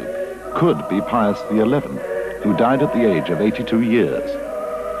old Pope could be Pius XI, who died at the age of 82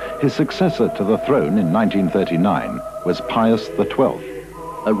 years. His successor to the throne in 1939 was Pius XII.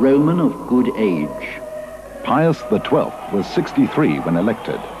 A Roman of good age. Pius XII was 63 when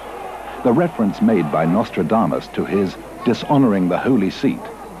elected. The reference made by Nostradamus to his dishonoring the Holy Seat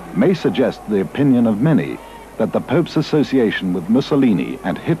may suggest the opinion of many that the Pope's association with Mussolini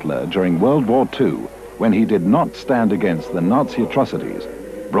and Hitler during World War II, when he did not stand against the Nazi atrocities,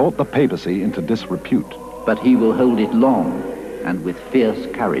 brought the papacy into disrepute. But he will hold it long and with fierce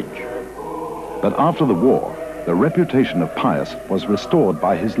courage. But after the war, the reputation of Pius was restored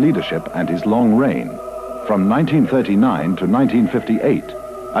by his leadership and his long reign. From 1939 to 1958,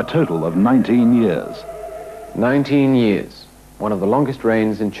 a total of 19 years. 19 years, one of the longest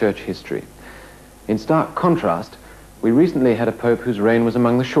reigns in church history. In stark contrast, we recently had a pope whose reign was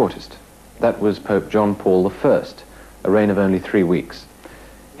among the shortest. That was Pope John Paul I, a reign of only 3 weeks.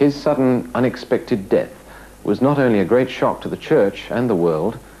 His sudden, unexpected death was not only a great shock to the church and the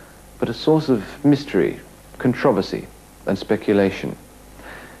world, but a source of mystery, controversy, and speculation.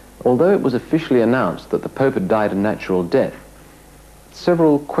 Although it was officially announced that the Pope had died a natural death,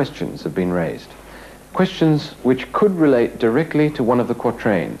 several questions have been raised. Questions which could relate directly to one of the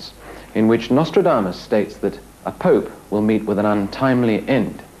quatrains, in which Nostradamus states that a Pope will meet with an untimely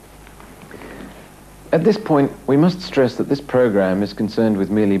end. At this point, we must stress that this program is concerned with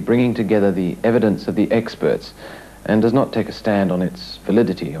merely bringing together the evidence of the experts and does not take a stand on its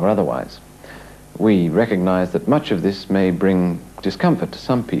validity or otherwise. We recognize that much of this may bring discomfort to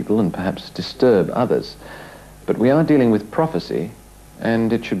some people and perhaps disturb others, but we are dealing with prophecy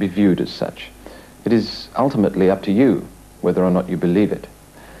and it should be viewed as such. It is ultimately up to you whether or not you believe it.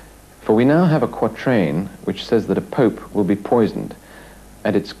 For we now have a quatrain which says that a pope will be poisoned,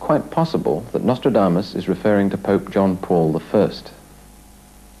 and it's quite possible that Nostradamus is referring to Pope John Paul I.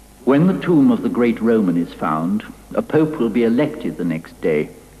 When the tomb of the great Roman is found, a pope will be elected the next day.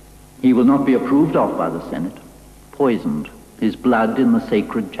 He will not be approved of by the Senate, poisoned, his blood in the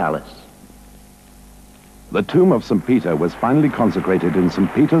sacred chalice. The tomb of St. Peter was finally consecrated in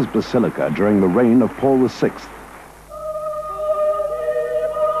St. Peter's Basilica during the reign of Paul VI.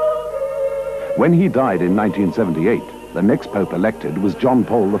 When he died in 1978, the next pope elected was John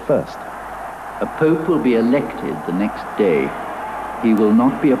Paul I. A pope will be elected the next day. He will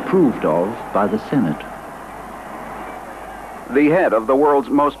not be approved of by the Senate. The head of the world's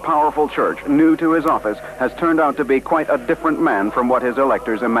most powerful church, new to his office, has turned out to be quite a different man from what his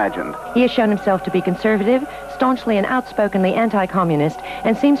electors imagined. He has shown himself to be conservative, staunchly and outspokenly anti-communist,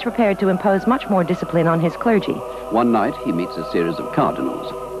 and seems prepared to impose much more discipline on his clergy. One night, he meets a series of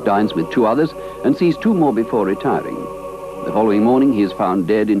cardinals, dines with 2 others, and sees 2 more before retiring. The following morning, he is found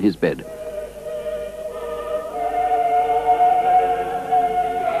dead in his bed.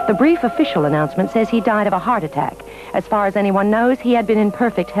 The brief official announcement says he died of a heart attack. As far as anyone knows, he had been in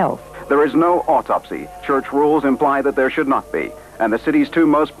perfect health. There is no autopsy. Church rules imply that there should not be. And the city's 2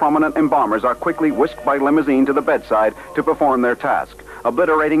 most prominent embalmers are quickly whisked by limousine to the bedside to perform their task,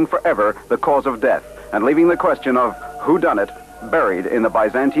 obliterating forever the cause of death, and leaving the question of who done it buried in the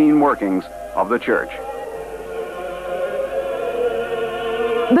Byzantine workings of the church.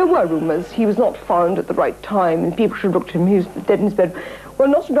 There were rumors he was not found at the right time and people should look to him, he was dead in his bed. Well,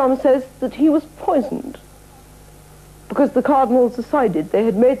 Nostradamus says that he was poisoned because the cardinals decided they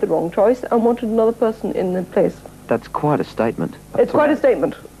had made the wrong choice and wanted another person in their place. That's quite a statement. It's quite a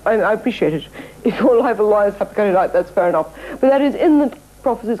statement. I appreciate it. If your libel lawyers have to cut it out, that's fair enough. But that is in the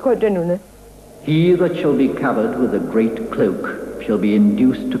prophecies quite genuinely. He that shall be covered with a great cloak shall be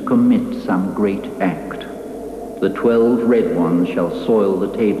induced to commit some great act. The 12 red ones shall soil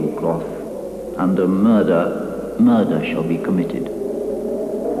the tablecloth. Under murder, murder shall be committed.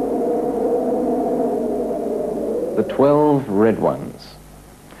 The 12 red ones.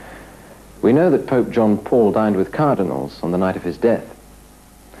 We know that Pope John Paul dined with cardinals on the night of his death.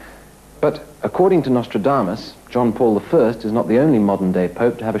 But according to Nostradamus, John Paul I is not the only modern-day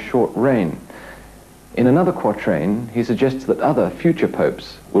pope to have a short reign. In another quatrain, he suggests that other future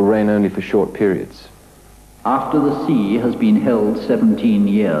popes will reign only for short periods. After the sea has been held 17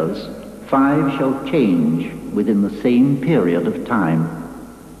 years, 5 shall change within the same period of time.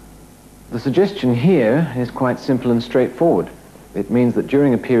 The suggestion here is quite simple and straightforward. It means that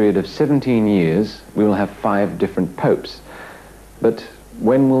during a period of 17 years, we will have 5 different popes. But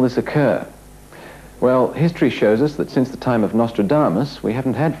when will this occur? Well, history shows us that since the time of Nostradamus, we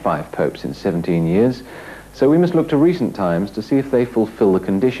haven't had 5 popes in 17 years, so we must look to recent times to see if they fulfill the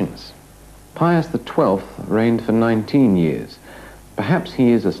conditions. Pius XII reigned for 19 years. Perhaps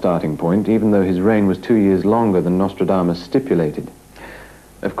he is a starting point, even though his reign was 2 years longer than Nostradamus stipulated.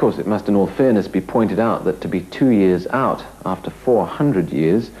 Of course, it must in all fairness be pointed out that to be 2 years out after 400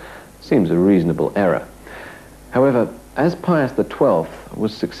 years seems a reasonable error. However, as Pius XII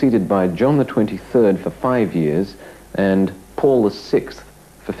was succeeded by John the 23rd for 5 years and Paul VI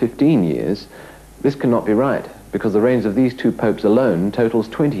for 15 years, this cannot be right, because the reigns of these 2 popes alone totals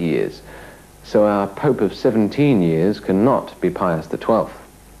 20 years. So our pope of 17 years cannot be Pius XII.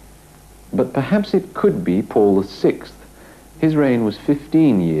 But perhaps it could be Paul VI. His reign was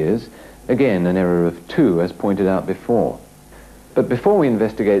 15 years, again an error of 2 as pointed out before. But before we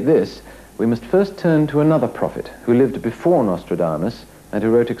investigate this, we must first turn to another prophet who lived before Nostradamus and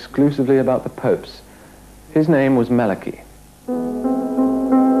who wrote exclusively about the popes. His name was Malachi.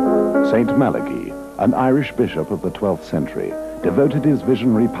 Saint Malachi, an Irish bishop of the 12th century, devoted his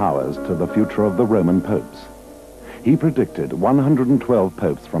visionary powers to the future of the Roman popes. He predicted 112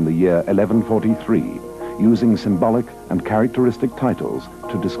 popes from the year 1143, using symbolic and characteristic titles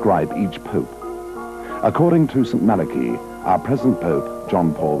to describe each pope. According to St. Malachi, our present Pope,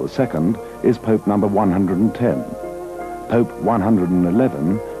 John Paul II, is Pope number 110. Pope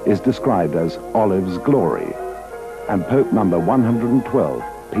 111 is described as Olive's Glory, and Pope number 112,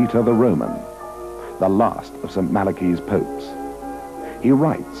 Peter the Roman, the last of St. Malachi's popes. He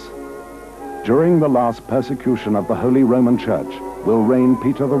writes, "During the last persecution of the Holy Roman Church will reign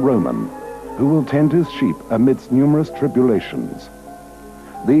Peter the Roman, who will tend his sheep amidst numerous tribulations.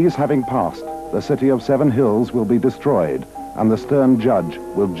 These having passed, the city of 7 hills will be destroyed, and the stern judge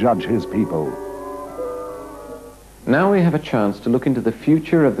will judge his people." Now we have a chance to look into the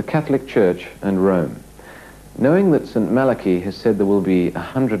future of the Catholic Church and Rome. Knowing that St. Malachi has said there will be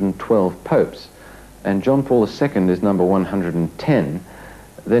 112 popes, and John Paul II is number 110,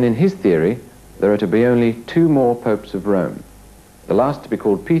 then in his theory, there are to be only 2 more popes of Rome. The last to be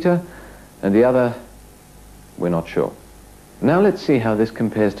called Peter, and the other, we're not sure. Now let's see how this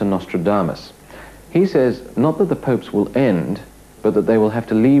compares to Nostradamus. He says not that the popes will end, but that they will have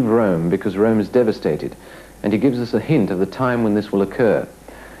to leave Rome because Rome is devastated, and he gives us a hint of the time when this will occur.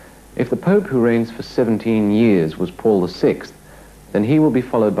 If the pope who reigns for 17 years was Paul VI, then he will be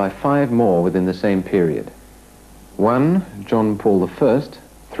followed by 5 more within the same period. 1, John Paul I,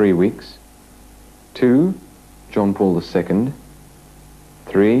 3 weeks. 2, John Paul II.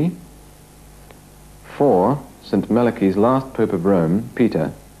 3, 4, St. Malachi's last Pope of Rome,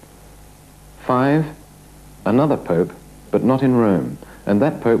 Peter. 5, another Pope, but not in Rome, and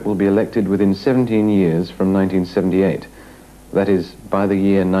that Pope will be elected within 17 years from 1978. That is, by the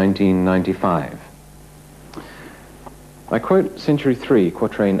year 1995. I quote Century 3,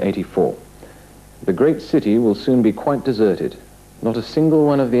 Quatrain 84. "The great city will soon be quite deserted. Not a single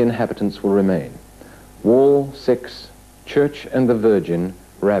one of the inhabitants will remain. Wall 6, church and the Virgin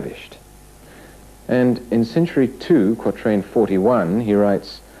ravished." And in Century 2, Quatrain 41, he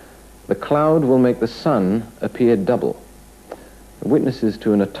writes, "The cloud will make the sun appear double." Witnesses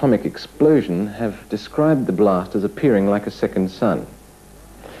to an atomic explosion have described the blast as appearing like a second sun.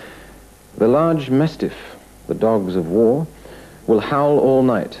 "The large mastiff, the dogs of war, will howl all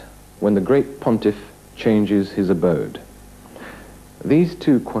night when the great pontiff changes his abode." These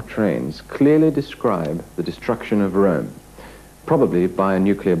 2 quatrains clearly describe the destruction of Rome. probably by a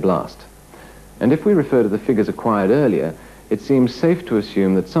nuclear blast. And if we refer to the figures acquired earlier, it seems safe to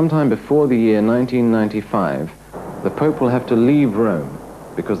assume that sometime before the year 1995, the Pope will have to leave Rome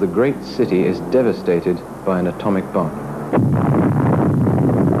because the great city is devastated by an atomic bomb.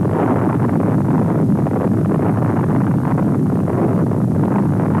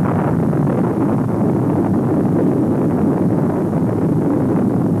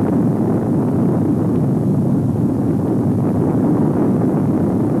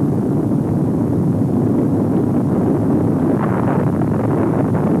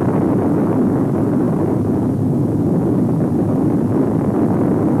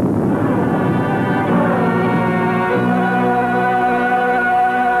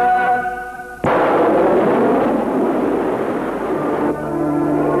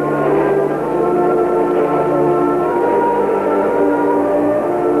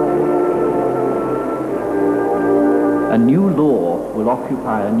 A new law will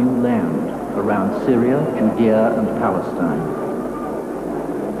occupy a new land around Syria, Judea, and Palestine.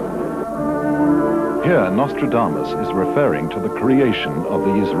 Here, Nostradamus is referring to the creation of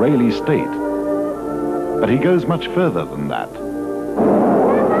the Israeli state. But he goes much further than that.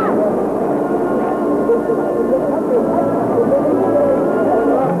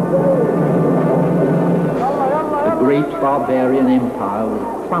 The great barbarian empire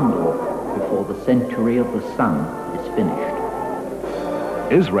will crumble before the century of the sun is finished.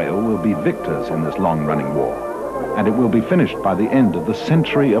 Israel will be victors in this long-running war, and it will be finished by the end of the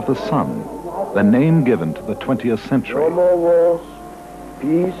century of the sun, the name given to the 20th century. No more wars,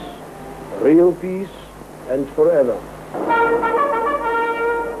 peace, real peace, and forever.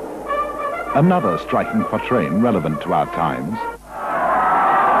 Another striking quatrain relevant to our times.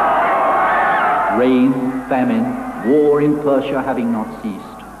 Rain, famine, war in Persia having not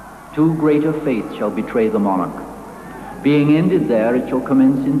ceased, two greater faiths shall betray the monarch. Being ended there, it shall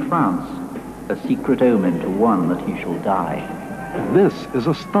commence in France, a secret omen to one that he shall die. This is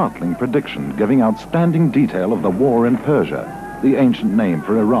a startling prediction, giving outstanding detail of the war in Persia, the ancient name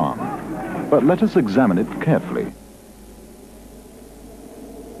for Iran. But let us examine it carefully.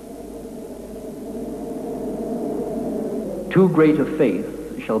 Two greater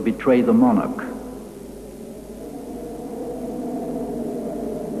faiths shall betray the monarch.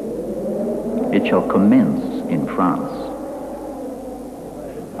 It shall commence in France.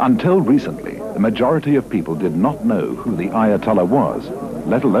 Until recently, the majority of people did not know who the Ayatollah was,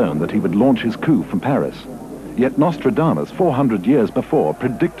 let alone that he would launch his coup from Paris. Yet Nostradamus, 400 years before,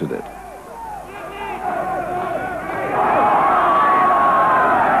 predicted it.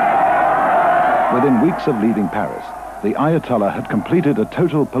 Within weeks of leaving Paris, the Ayatollah had completed a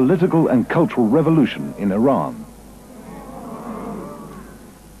total political and cultural revolution in Iran.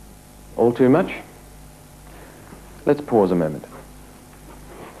 All too much? Let's pause a moment.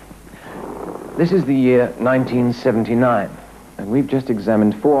 This is the year 1979, and we've just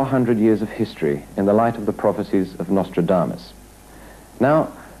examined 400 years of history in the light of the prophecies of Nostradamus.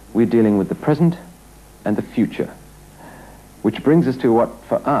 Now, we're dealing with the present and the future, which brings us to what,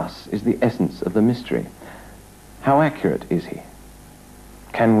 for us, is the essence of the mystery. How accurate is he?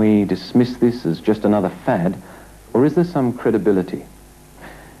 Can we dismiss this as just another fad, or is there some credibility?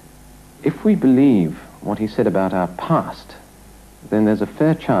 If we believe what he said about our past, then there's a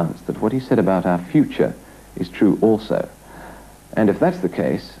fair chance that what he said about our future is true also. And if that's the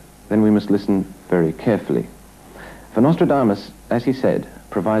case, then we must listen very carefully. For Nostradamus, as he said,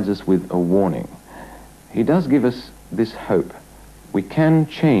 provides us with a warning. He does give us this hope. We can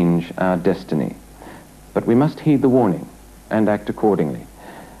change our destiny, but we must heed the warning and act accordingly.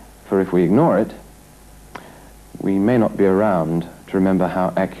 For if we ignore it, we may not be around to remember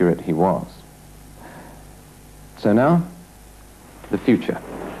how accurate he was. So now, the future.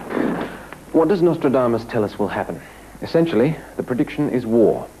 What does Nostradamus tell us will happen? Essentially, the prediction is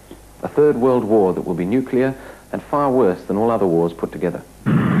war. A third world war that will be nuclear and far worse than all other wars put together.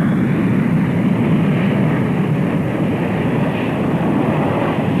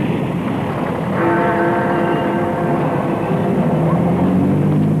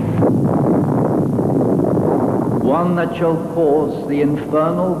 One that shall cause the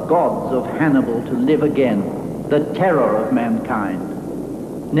infernal gods of Hannibal to live again, the terror of mankind.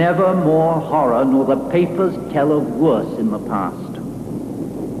 Never more horror, nor the papers tell of worse in the past.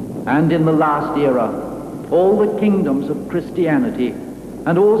 And in the last era, all the kingdoms of Christianity,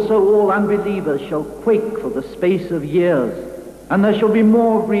 and also all unbelievers, shall quake for the space of years, and there shall be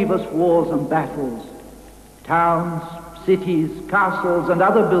more grievous wars and battles. Towns, cities, castles, and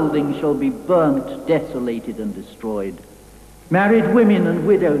other buildings shall be burnt, desolated, and destroyed. Married women and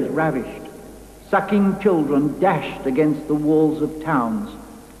widows ravished. sucking children dashed against the walls of towns,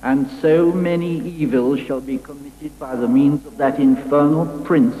 and so many evils shall be committed by the means of that infernal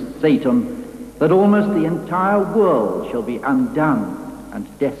prince, Satan, that almost the entire world shall be undone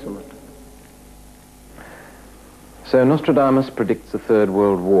and desolate. So Nostradamus predicts the Third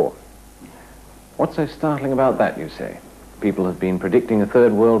World War. What's so startling about that, you say? People have been predicting a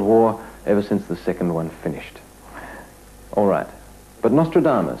Third World War ever since the second one finished. All right, but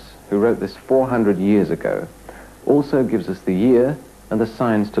Nostradamus, who wrote this 400 years ago, also gives us the year and the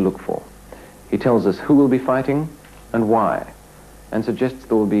signs to look for. He tells us who will be fighting and why, and suggests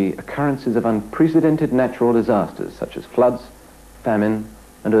there will be occurrences of unprecedented natural disasters such as floods, famine,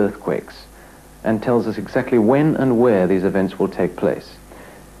 and earthquakes, and tells us exactly when and where these events will take place.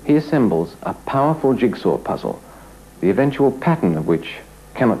 He assembles a powerful jigsaw puzzle, the eventual pattern of which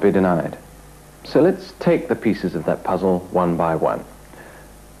cannot be denied. So let's take the pieces of that puzzle one by one.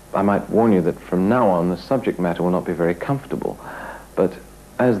 I might warn you that from now on the subject matter will not be very comfortable, but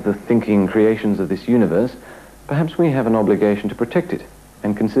as the thinking creations of this universe, perhaps we have an obligation to protect it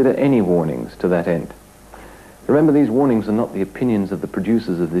and consider any warnings to that end. Remember, these warnings are not the opinions of the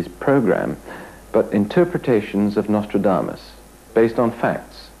producers of this program, but interpretations of Nostradamus based on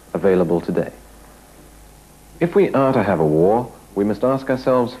facts available today. If we are to have a war, we must ask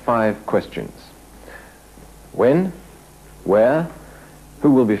ourselves 5 questions. When? Where?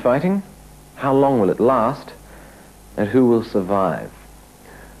 Who will be fighting? How long will it last? And who will survive?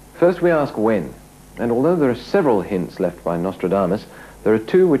 First we ask when, and although there are several hints left by Nostradamus, there are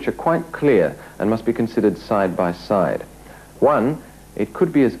 2 which are quite clear and must be considered side by side. One, it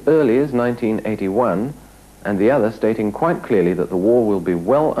could be as early as 1981, and the other stating quite clearly that the war will be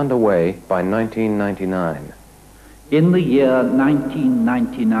well underway by 1999. In the year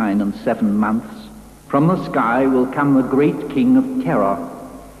 1999 and 7 months, from the sky will come the great king of terror.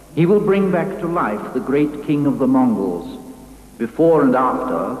 He will bring back to life the great king of the Mongols. Before and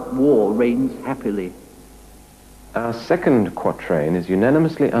after, war reigns happily. Our second quatrain is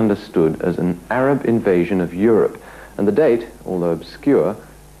unanimously understood as an Arab invasion of Europe, and the date, although obscure,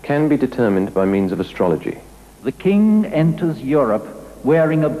 can be determined by means of astrology. The king enters Europe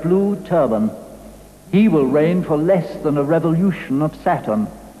wearing a blue turban. He will reign for less than a revolution of Saturn.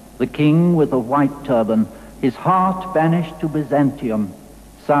 The king with a white turban, his heart banished to Byzantium,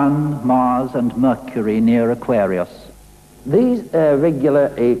 Sun, Mars, and Mercury near Aquarius. These regular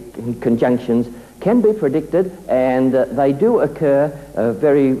conjunctions can be predicted, and they do occur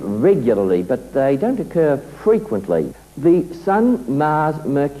very regularly, but they don't occur frequently. The Sun, Mars,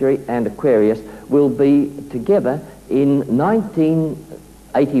 Mercury, and Aquarius will be together in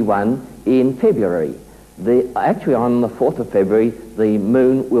 1981 in February. Actually, on the 4th of February, the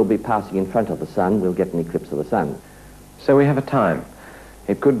moon will be passing in front of the sun. We'll get an eclipse of the sun. So we have a time.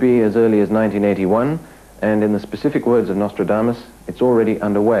 It could be as early as 1981, and in the specific words of Nostradamus, it's already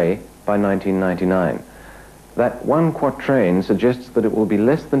underway by 1999. That one quatrain suggests that it will be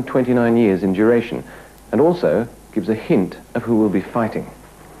less than 29 years in duration, and also gives a hint of who will be fighting.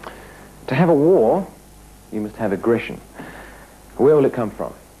 To have a war, you must have aggression. Where will it come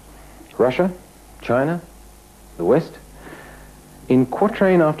from? Russia? China? The West? In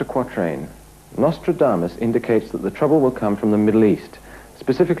quatrain after quatrain, Nostradamus indicates that the trouble will come from the Middle East,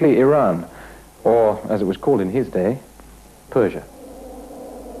 specifically Iran, or, as it was called in his day, Persia.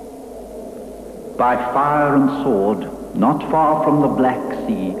 By fire and sword, not far from the Black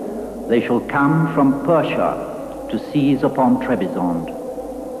Sea, they shall come from Persia to seize upon Trebizond.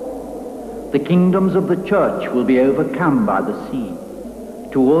 The kingdoms of the church will be overcome by the sea.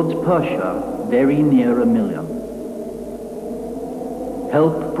 Towards Persia, very near 1 million.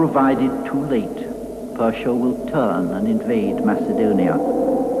 Help provided too late, Persia will turn and invade Macedonia.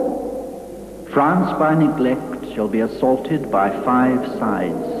 France by neglect shall be assaulted by 5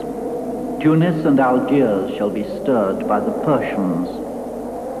 sides. Tunis and Algiers shall be stirred by the Persians.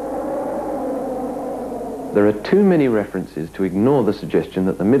 There are too many references to ignore the suggestion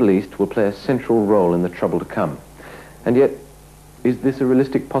that the Middle East will play a central role in the trouble to come. And yet, is this a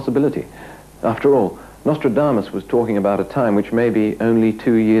realistic possibility? After all, Nostradamus was talking about a time which may be only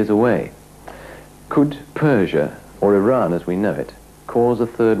 2 years away. Could Persia, or Iran as we know it, cause a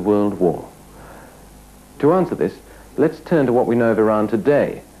third world war? To answer this, let's turn to what we know of Iran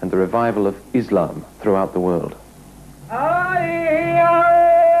today and the revival of Islam throughout the world.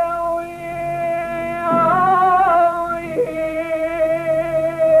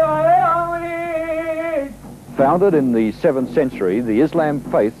 Founded in the 7th century, the Islam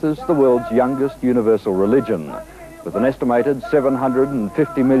faith is the world's youngest universal religion. With an estimated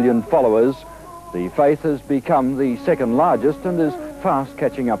 750 million followers, the faith has become the second largest and is fast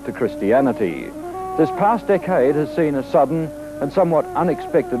catching up to Christianity. This past decade has seen a sudden and somewhat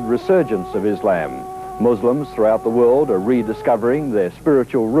unexpected resurgence of Islam. Muslims throughout the world are rediscovering their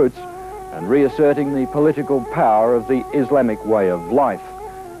spiritual roots and reasserting the political power of the Islamic way of life.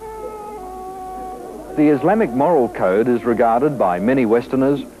 The Islamic moral code is regarded by many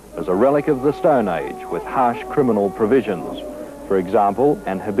Westerners as a relic of the Stone Age with harsh criminal provisions. For example,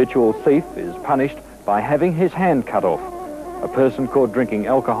 an habitual thief is punished by having his hand cut off. A person caught drinking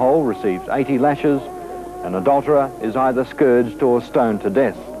alcohol receives 80 lashes. An adulterer is either scourged or stoned to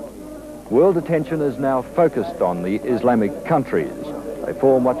death. World attention is now focused on the Islamic countries. They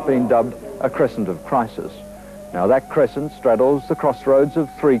form what's been dubbed a crescent of crisis. Now that crescent straddles the crossroads of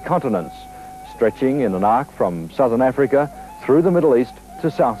 3 continents, stretching in an arc from southern Africa through the Middle East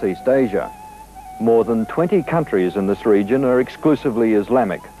to Southeast Asia. More than 20 countries in this region are exclusively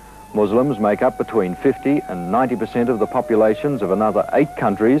Islamic. Muslims make up between 50 and 90% of the populations of another 8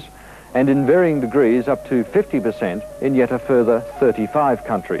 countries, and in varying degrees up to 50% in yet a further 35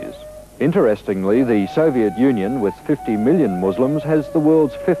 countries. Interestingly, the Soviet Union, with 50 million Muslims, has the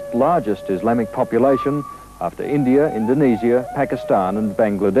world's 5th largest Islamic population after India, Indonesia, Pakistan and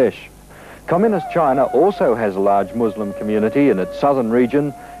Bangladesh. Communist China also has a large Muslim community in its southern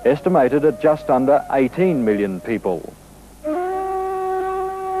region, estimated at just under 18 million people.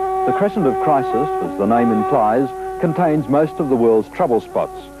 The Crescent of Crisis, as the name implies, contains most of the world's trouble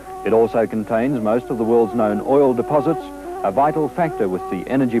spots. It also contains most of the world's known oil deposits, a vital factor with the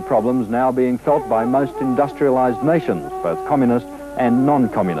energy problems now being felt by most industrialized nations, both communist and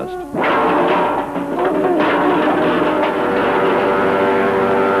non-communist.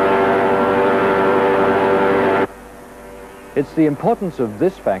 It's the importance of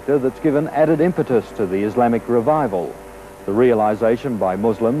this factor that's given added impetus to the Islamic revival. The realization by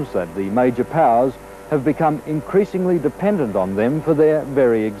Muslims that the major powers have become increasingly dependent on them for their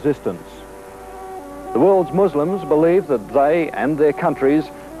very existence. The world's Muslims believe that they and their countries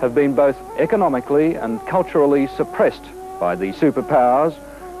have been both economically and culturally suppressed by the superpowers,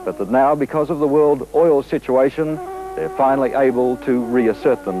 but that now, because of the world oil situation, they're finally able to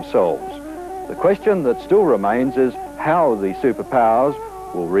reassert themselves. The question that still remains is how the superpowers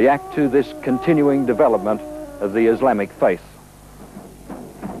will react to this continuing development of the Islamic faith.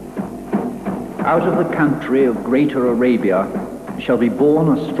 Out of the country of Greater Arabia shall be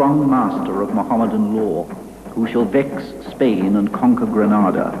born a strong master of Mohammedan law, who shall vex Spain and conquer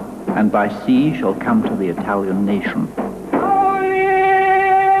Granada, and by sea shall come to the Italian nation.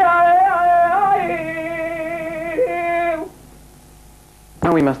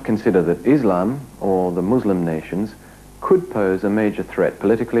 Now we must consider that Islam, or the Muslim nations, could pose a major threat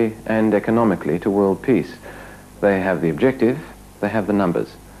politically and economically to world peace. They have the objective, they have the numbers.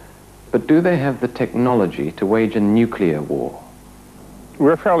 But do they have the technology to wage a nuclear war?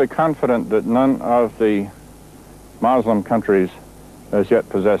 We're fairly confident that none of the Muslim countries as yet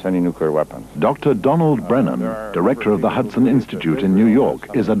possess any nuclear weapons. Dr. Donald Brennan, director of the Hudson Institute in New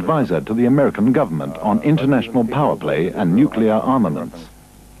York, is advisor to the American government on international power play and nuclear armaments.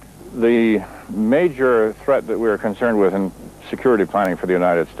 The major threat that we're concerned with in security planning for the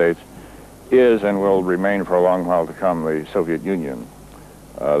United States is and will remain for a long while to come the Soviet Union.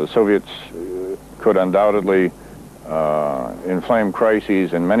 The Soviets could undoubtedly inflame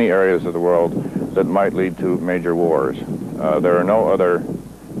crises in many areas of the world that might lead to major wars. There are no other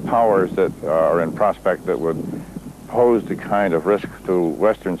powers that are in prospect that would pose the kind of risk to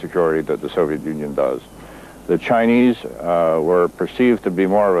Western security that the Soviet Union does. The Chinese were perceived to be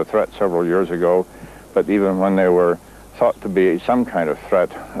more of a threat several years ago, but even when they were thought to be some kind of threat,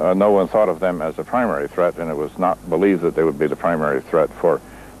 no one thought of them as a primary threat, and it was not believed that they would be the primary threat for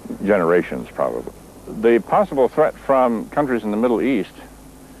generations, probably. The possible threat from countries in the Middle East,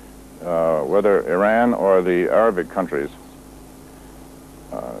 whether Iran or the Arabic countries,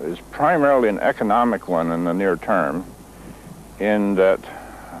 is primarily an economic one in the near term, in that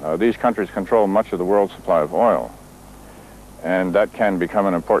these countries control much of the world's supply of oil, and that can become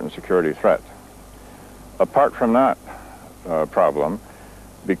an important security threat. Apart from that problem,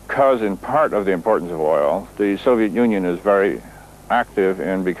 because in part of the importance of oil, the Soviet Union is very active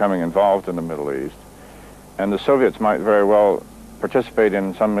in becoming involved in the Middle East, and the Soviets might very well participate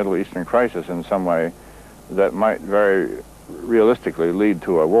in some Middle Eastern crisis in some way that might very realistically lead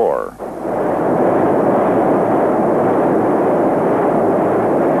to a war.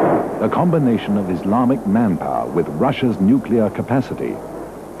 A combination of Islamic manpower with Russia's nuclear capacity.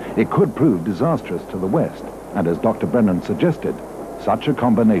 It could prove disastrous to the West, and as Dr. Brennan suggested, such a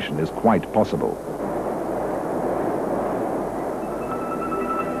combination is quite possible.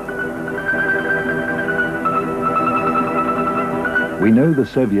 We know the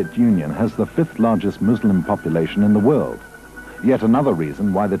Soviet Union has the 5th largest Muslim population in the world. Yet another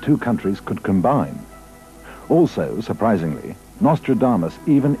reason why the two countries could combine. Also, surprisingly, Nostradamus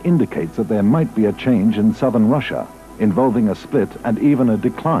even indicates that there might be a change in southern Russia, involving a split and even a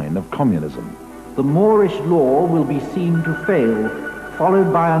decline of communism. The Moorish law will be seen to fail,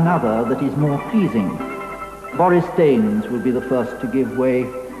 followed by another that is more pleasing. Boris Danes will be the first to give way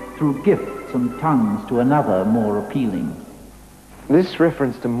through gifts and tongues to another more appealing. This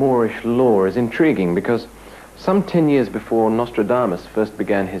reference to Moorish law is intriguing because some 10 years before Nostradamus first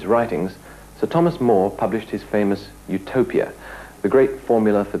began his writings, Sir Thomas More published his famous Utopia, the great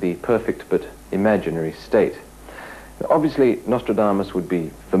formula for the perfect but imaginary state. Obviously, Nostradamus would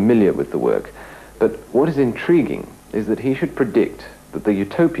be familiar with the work, but what is intriguing is that he should predict that the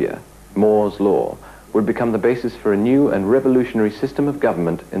Utopia, More's law, would become the basis for a new and revolutionary system of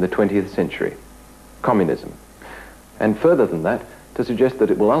government in the 20th century, communism. And further than that, to suggest that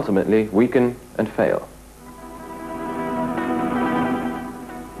it will ultimately weaken and fail.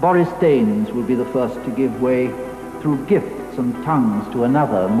 Boris Danes will be the first to give way through gifts and tongues to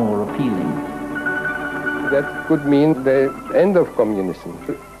another more appealing. That could mean the end of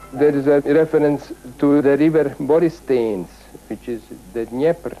communism. There is a reference to the river Borysthenes, which is the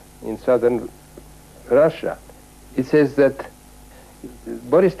Dnieper in southern Russia. It says that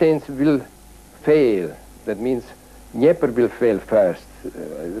Borysthenes will fail. That means Dnieper will fail first.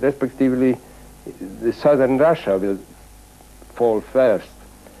 Respectively, the southern Russia will fall first.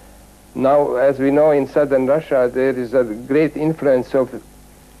 Now, as we know, in southern Russia, there is a great influence of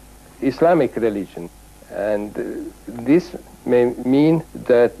Islamic religion. And this may mean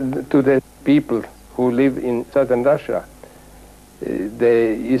that to the people who live in southern Russia,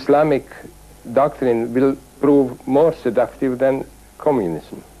 the Islamic doctrine will prove more seductive than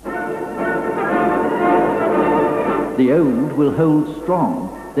communism. The old will hold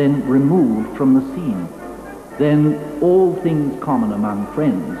strong, then removed from the scene. Then all things common among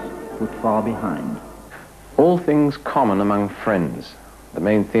friends put far behind. All things common among friends, the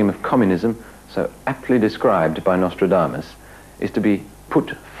main theme of communism, so aptly described by Nostradamus, is to be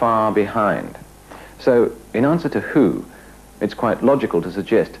put far behind. So, in answer to who, it's quite logical to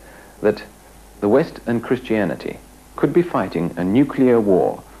suggest that the West and Christianity could be fighting a nuclear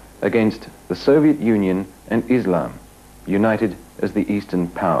war against the Soviet Union and Islam, united as the Eastern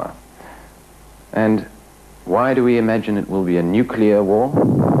power. And why do we imagine it will be a nuclear war?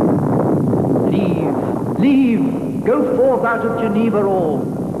 Leave, go forth out of Geneva all.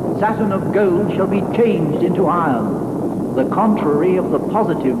 Saturn of gold shall be changed into iron. The contrary of the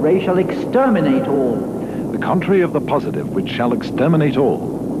positive ray shall exterminate all. The contrary of the positive which shall exterminate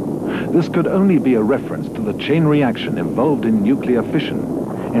all. This could only be a reference to the chain reaction involved in nuclear fission,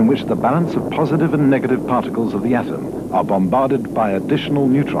 in which the balance of positive and negative particles of the atom are bombarded by additional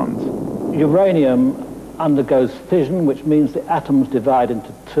neutrons. Uranium undergoes fission, which means the atoms divide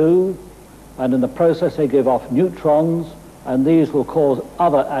into two, and in the process they give off neutrons, and these will cause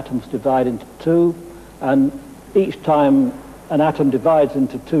other atoms to divide into two, and each time an atom divides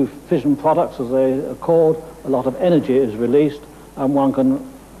into two fission products, as they are called, a lot of energy is released, and one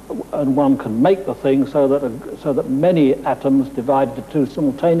can make the thing so that many atoms divide into two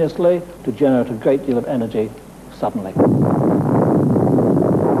simultaneously to generate a great deal of energy suddenly.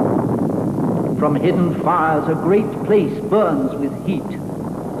 From hidden fires a great place burns with heat.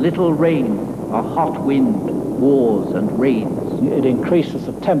 Little rain, a hot wind, wars and rains. It increases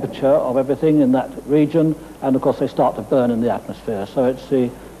the temperature of everything in that region, and of course they start to burn in the atmosphere. So it's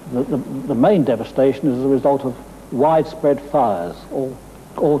the main devastation is as a result of widespread fires,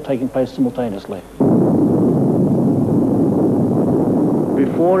 all taking place simultaneously.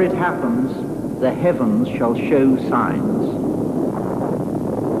 Before it happens, the heavens shall show signs.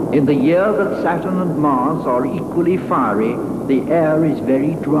 In the year that Saturn and Mars are equally fiery, the air is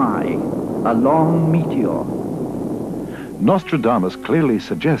very dry, a long meteor. Nostradamus clearly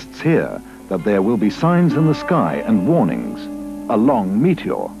suggests here that there will be signs in the sky and warnings, a long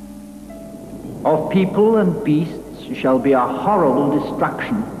meteor. Of people and beasts shall be a horrible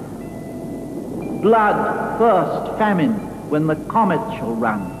destruction. Blood, thirst, famine, when the comet shall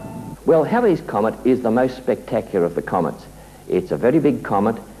run. Well, Halley's Comet is the most spectacular of the comets. It's a very big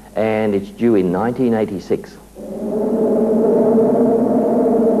comet, and it's due in 1986.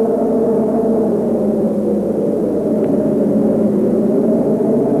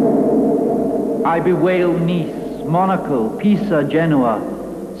 I bewail Nice, Monaco, Pisa, Genoa,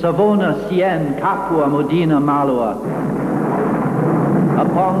 Savona, Sienne, Capua, Modena, Malua.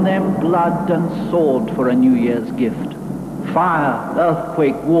 Upon them blood and sword for a New Year's gift. Fire,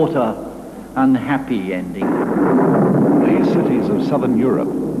 earthquake, water, unhappy ending. many cities of southern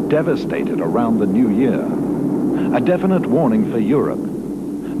Europe devastated around the new year. A definite warning for Europe,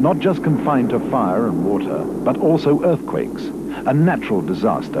 not just confined to fire and water, but also earthquakes, a natural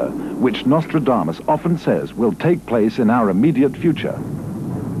disaster which Nostradamus often says will take place in our immediate future.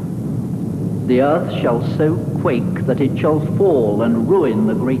 The earth shall so quake that it shall fall and ruin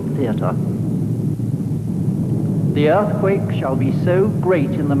the great theatre. The earthquake shall be so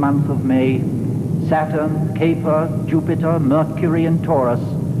great in the month of May, Saturn, Kuiper, Jupiter, Mercury and Taurus,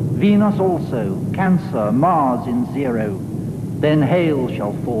 Venus also, Cancer, Mars in zero. Then hail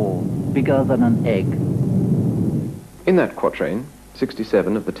shall fall, bigger than an egg. In that quatrain,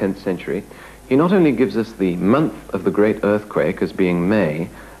 67 of the 10th century, he not only gives us the month of the great earthquake as being May,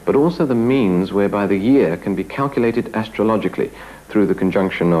 but also the means whereby the year can be calculated astrologically through the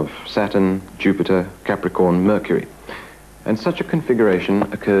conjunction of Saturn, Jupiter, Capricorn, Mercury. And such a configuration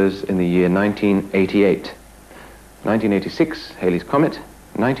occurs in the year 1988. 1986, Halley's Comet.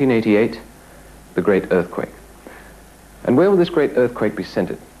 1988, the great earthquake. And where will this great earthquake be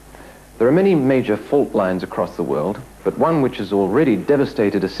centered? There are many major fault lines across the world, but one which has already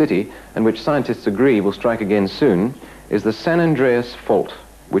devastated a city and which scientists agree will strike again soon is the San Andreas Fault,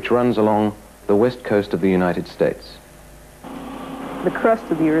 which runs along the west coast of the United States. The crust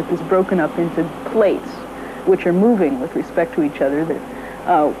of the earth is broken up into plates which are moving with respect to each other.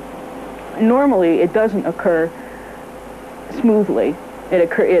 Normally it doesn't occur smoothly.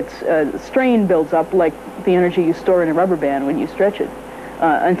 Strain builds up like the energy you store in a rubber band when you stretch it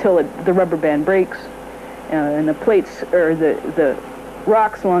until the rubber band breaks and the plates or the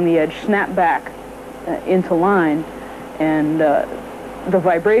rocks along the edge snap back into line, and the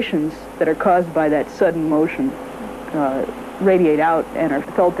vibrations that are caused by that sudden motion radiate out and are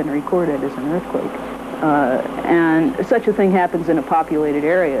felt and recorded as an earthquake. And such a thing happens in a populated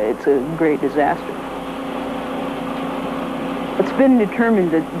area. It's a great disaster. It's been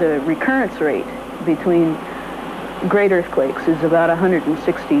determined that the recurrence rate between great earthquakes is about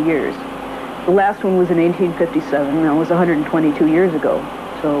 160 years. The last one was in 1857, and that was 122 years ago.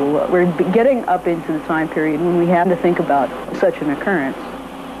 So we're getting up into the time period when we have to think about such an occurrence.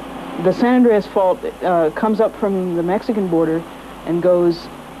 The San Andreas Fault comes up from the Mexican border and goes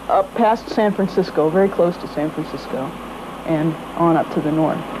up past San Francisco, very close to San Francisco, and on up to the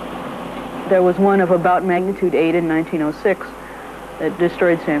north. There was one of about magnitude 8 in 1906 that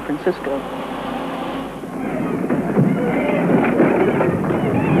destroyed San Francisco.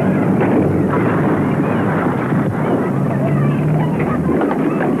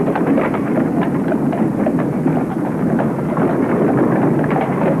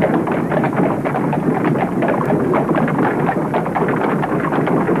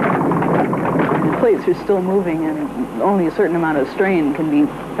 Are still moving, and only a certain amount of strain can be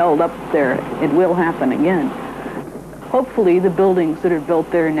held up there. It will happen again. Hopefully the buildings that are built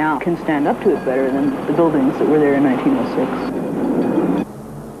there now can stand up to it better than the buildings that were there in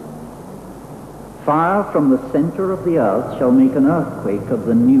 1906. Fire from the center of the earth shall make an earthquake of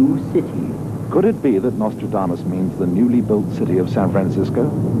the new city. Could it be that Nostradamus means the newly built city of San Francisco?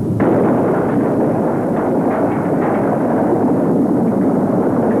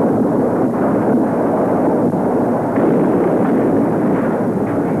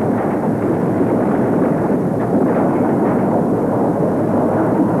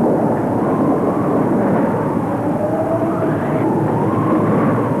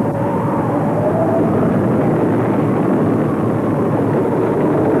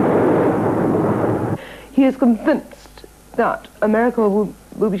 He is convinced that America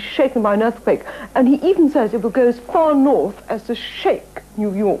will be shaken by an earthquake, and he even says it will go as far north as to shake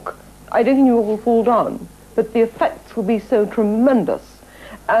New York. I don't think New York will fall down, but the effects will be so tremendous.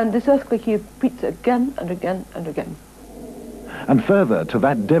 And this earthquake he repeats again and again and again. And further to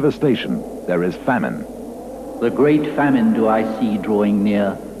that devastation, there is famine. The great famine do I see drawing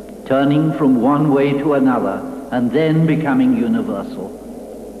near, turning from one way to another, and then becoming universal.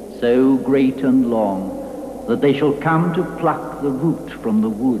 So great and long, that they shall come to pluck the root from the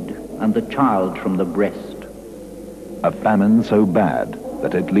wood and the child from the breast. A famine so bad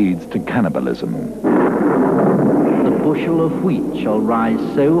that it leads to cannibalism. The bushel of wheat shall rise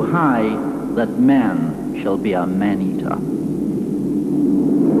so high that man shall be a man-eater.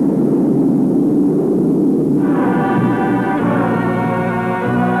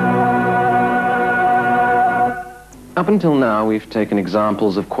 Up until now, we've taken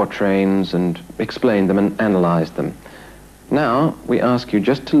examples of quatrains and explained them and analyzed them. Now, we ask you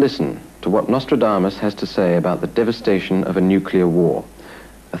just to listen to what Nostradamus has to say about the devastation of a nuclear war,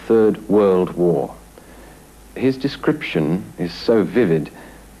 a third world war. His description is so vivid,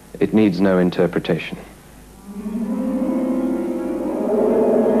 it needs no interpretation.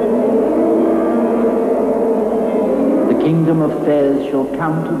 kingdom of Fez shall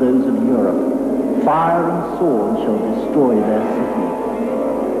come to those of Europe. Fire and sword shall destroy their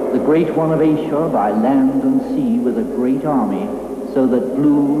city. The great one of Asia by land and sea with a great army, so that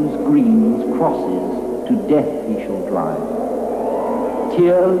blues, greens, crosses, to death he shall drive.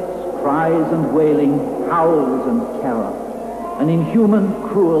 Tears, cries and wailing, howls and terror, an inhuman,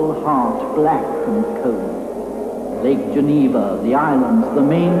 cruel heart, black and cold. Lake Geneva, the islands, the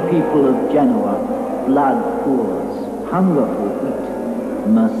main people of Genoa, blood pours, hunger for wheat,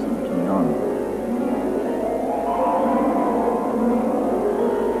 mercy to none.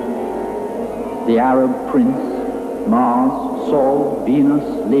 The Arab prince, Mars, Sol, Venus,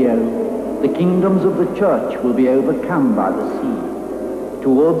 Leo, the kingdoms of the church will be overcome by the sea.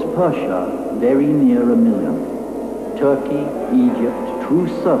 Towards Persia, very near 1 million. Turkey, Egypt, true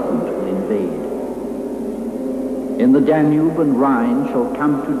serpent will invade. In the Danube and Rhine shall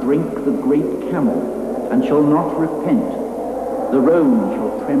come to drink the great camel, and shall not repent. The Rhone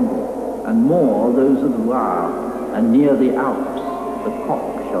shall tremble, and more those of Loire, and near the Alps the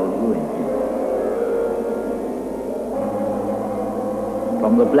cock shall ruin him.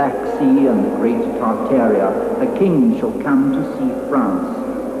 From the Black Sea and the great Tartaria, a king shall come to see France.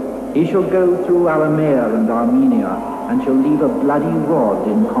 He shall go through Aramea and Armenia, and shall leave a bloody rod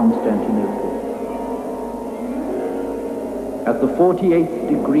in Constantinople. At the 48th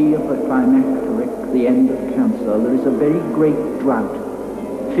degree of the climacteric, the end of Cancer, there is a very great drought.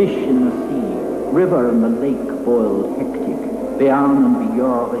 Fish in the sea, river and the lake boiled hectic, Béarn and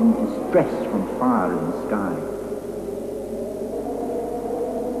Bigorre in distress from fire in the sky.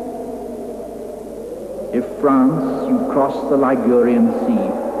 If France, you cross the Ligurian Sea,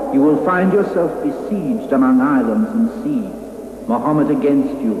 you will find yourself besieged among islands and seas. Mohammed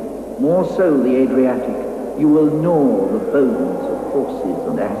against you, more so the Adriatic. You will gnaw the bones of horses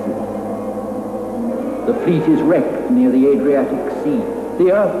and asses. The fleet is wrecked near the Adriatic Sea.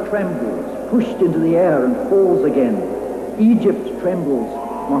 The earth trembles, pushed into the air and falls again. Egypt trembles,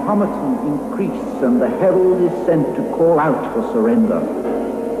 Mahometans increase, and the herald is sent to call out for surrender.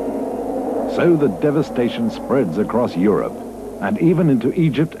 So the devastation spreads across Europe, and even into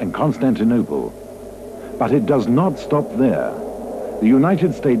Egypt and Constantinople. But it does not stop there. The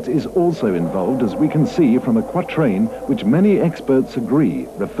United States is also involved, as we can see from a quatrain which many experts agree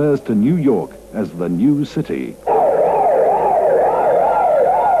refers to New York as the new city.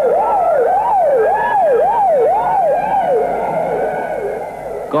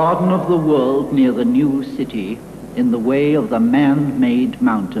 Garden of the world near the new city, in the way of the man-made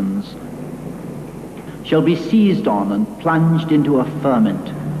mountains, shall be seized on and plunged into a ferment,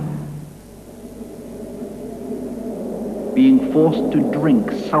 being forced to drink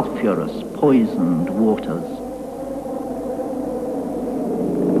sulphurous, poisoned waters.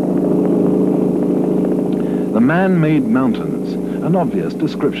 The man-made mountains, an obvious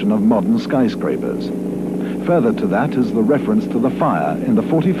description of modern skyscrapers. Further to that is the reference to the fire in the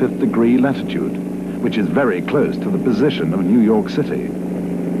 45th degree latitude, which is very close to the position of New York City.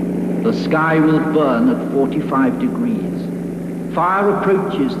 The sky will burn at 45 degrees. Fire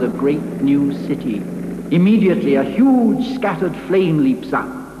approaches the great new city. Immediately a huge scattered flame leaps up.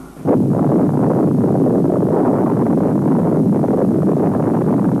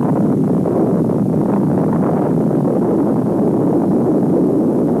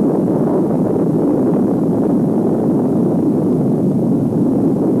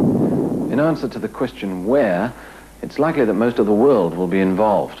 In answer to the question where, it's likely that most of the world will be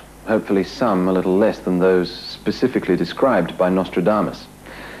involved. Hopefully some a little less than those specifically described by Nostradamus.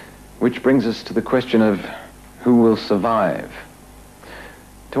 Which brings us to the question of who will survive.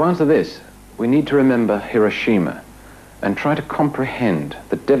 To answer this, we need to remember Hiroshima and try to comprehend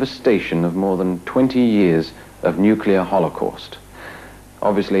the devastation of more than 20 years of nuclear holocaust.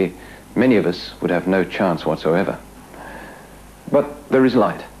 Obviously, many of us would have no chance whatsoever. But there is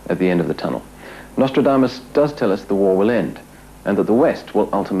light at the end of the tunnel. Nostradamus does tell us the war will end, and that the West will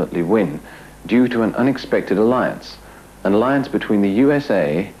ultimately win due to an unexpected alliance, an alliance between the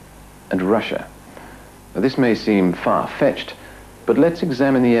USA and Russia. Now, this may seem far-fetched, but let's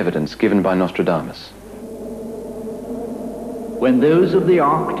examine the evidence given by Nostradamus. When those of the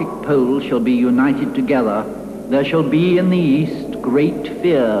Arctic pole shall be united together, there shall be in the east great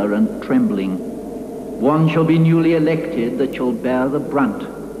fear and trembling. One shall be newly elected that shall bear the brunt.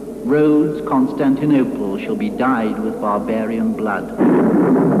 Rhodes, Constantinople shall be dyed with barbarian blood.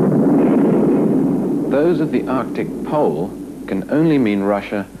 Those of the Arctic pole can only mean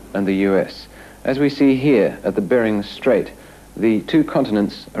Russia and the US. As we see here at the Bering Strait, the two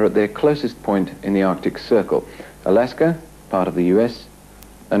continents are at their closest point in the Arctic Circle. Alaska, part of the US,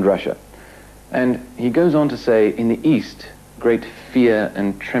 and Russia. And he goes on to say, in the east, great fear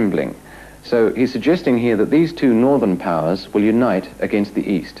and trembling. So he's suggesting here that these two northern powers will unite against the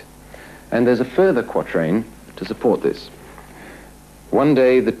east. And there's a further quatrain to support this. One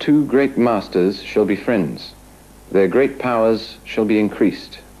day the two great masters shall be friends. Their great powers shall be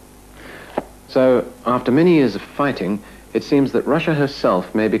increased. So after many years of fighting, it seems that Russia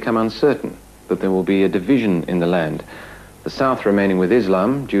herself may become uncertain, that there will be a division in the land, the south remaining with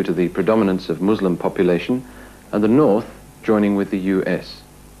Islam due to the predominance of Muslim population, and the north joining with the US,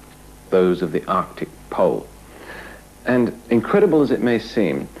 those of the Arctic pole. And incredible as it may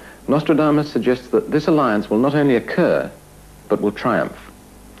seem, Nostradamus suggests that this alliance will not only occur, but will triumph,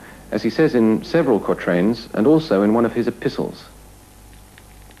 as he says in several quatrains and also in one of his epistles.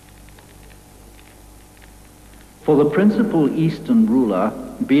 For the principal eastern ruler,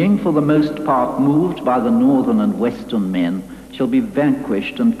 being for the most part moved by the northern and western men, shall be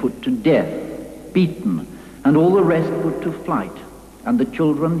vanquished and put to death, beaten, and all the rest put to flight, and the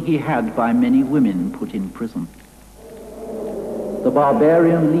children he had by many women put in prison. The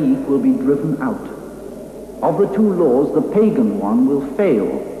barbarian league will be driven out. Of the two laws, the pagan one will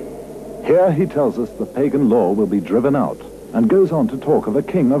fail. Here he tells us the pagan law will be driven out, and goes on to talk of a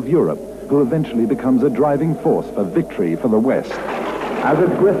king of Europe who eventually becomes a driving force for victory for the West. As a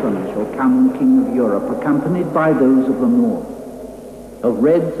griffin shall come king of Europe, accompanied by those of the north. Of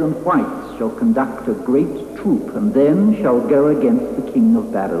reds and whites shall conduct a great troop, and then shall go against the king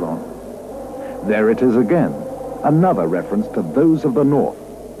of Babylon. There it is again, another reference to those of the north.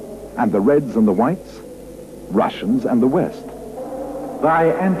 And the reds and the whites? Russians and the West.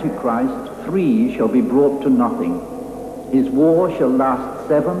 By Antichrist 3 shall be brought to nothing. His war shall last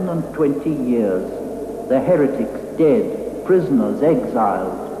 27 years. The heretics dead, prisoners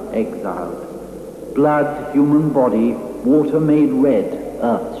exiled. Blood, human body, water made red,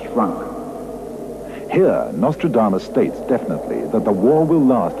 earth shrunk. Here, Nostradamus states definitely that the war will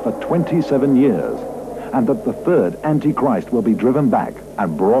last for 27 years, and that the third Antichrist will be driven back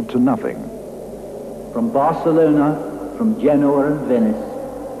and brought to nothing. From Barcelona, from Genoa and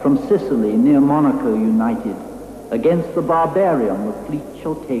Venice, from Sicily near Monaco united, against the barbarian the fleet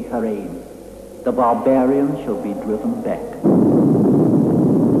shall take her aim. The barbarian shall be driven back.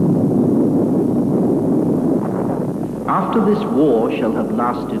 After this war shall have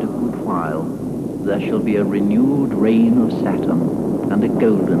lasted a good while, there shall be a renewed reign of Saturn and a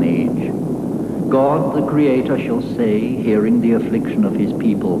golden age. God the Creator shall say, hearing the affliction of his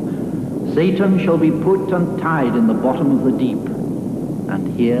people, Satan shall be put and tied in the bottom of the deep,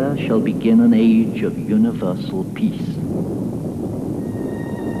 and here shall begin an age of universal peace.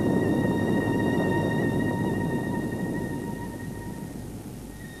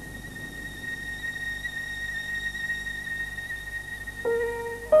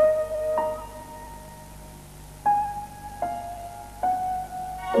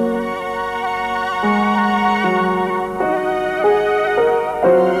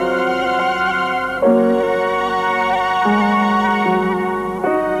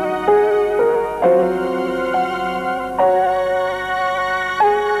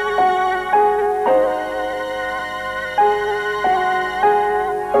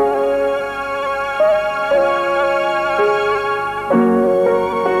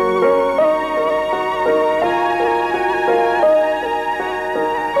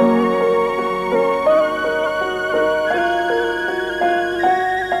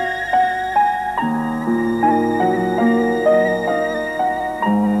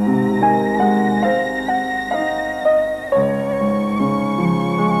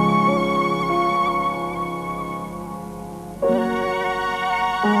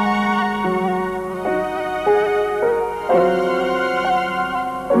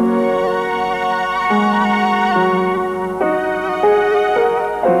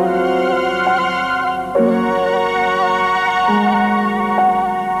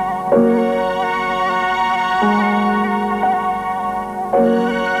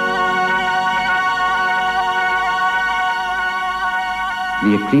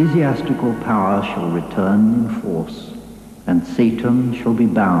 The ecclesiastical power shall return in force, and Satan shall be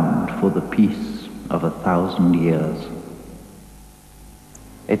bound for the peace of 1,000 years.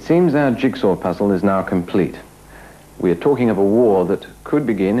 It seems our jigsaw puzzle is now complete. We are talking of a war that could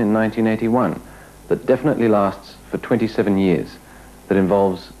begin in 1981, that definitely lasts for 27 years, that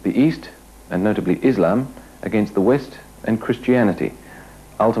involves the East, and notably Islam, against the West and Christianity,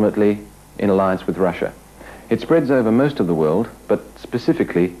 ultimately in alliance with Russia. It spreads over most of the world, but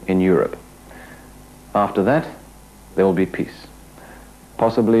specifically in Europe. After that, there will be peace,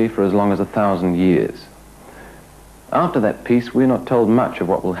 possibly for as long as 1,000 years. After that peace, we're not told much of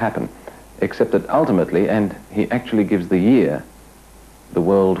what will happen. except that ultimately, and he actually gives the year, the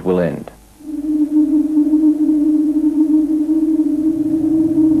world will end.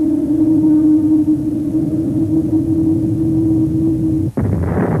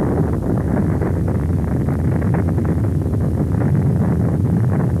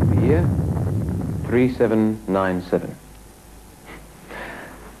 The year 3797.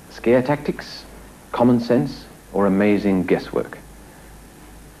 Scare tactics, common sense, or amazing guesswork?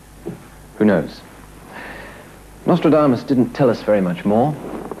 Who knows? Nostradamus didn't tell us very much more.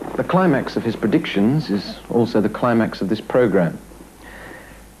 The climax of his predictions is also the climax of this program.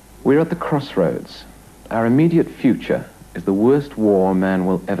 We're at the crossroads. Our immediate future is the worst war man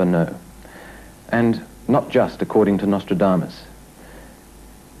will ever know. And not just according to Nostradamus.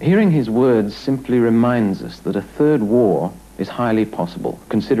 Hearing his words simply reminds us that a third war is highly possible,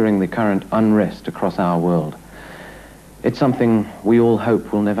 considering the current unrest across our world. It's something we all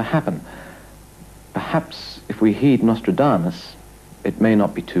hope will never happen. Perhaps if we heed Nostradamus, it may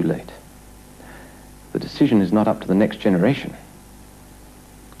not be too late. The decision is not up to the next generation.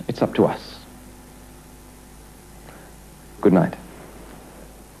 It's up to us. Good night.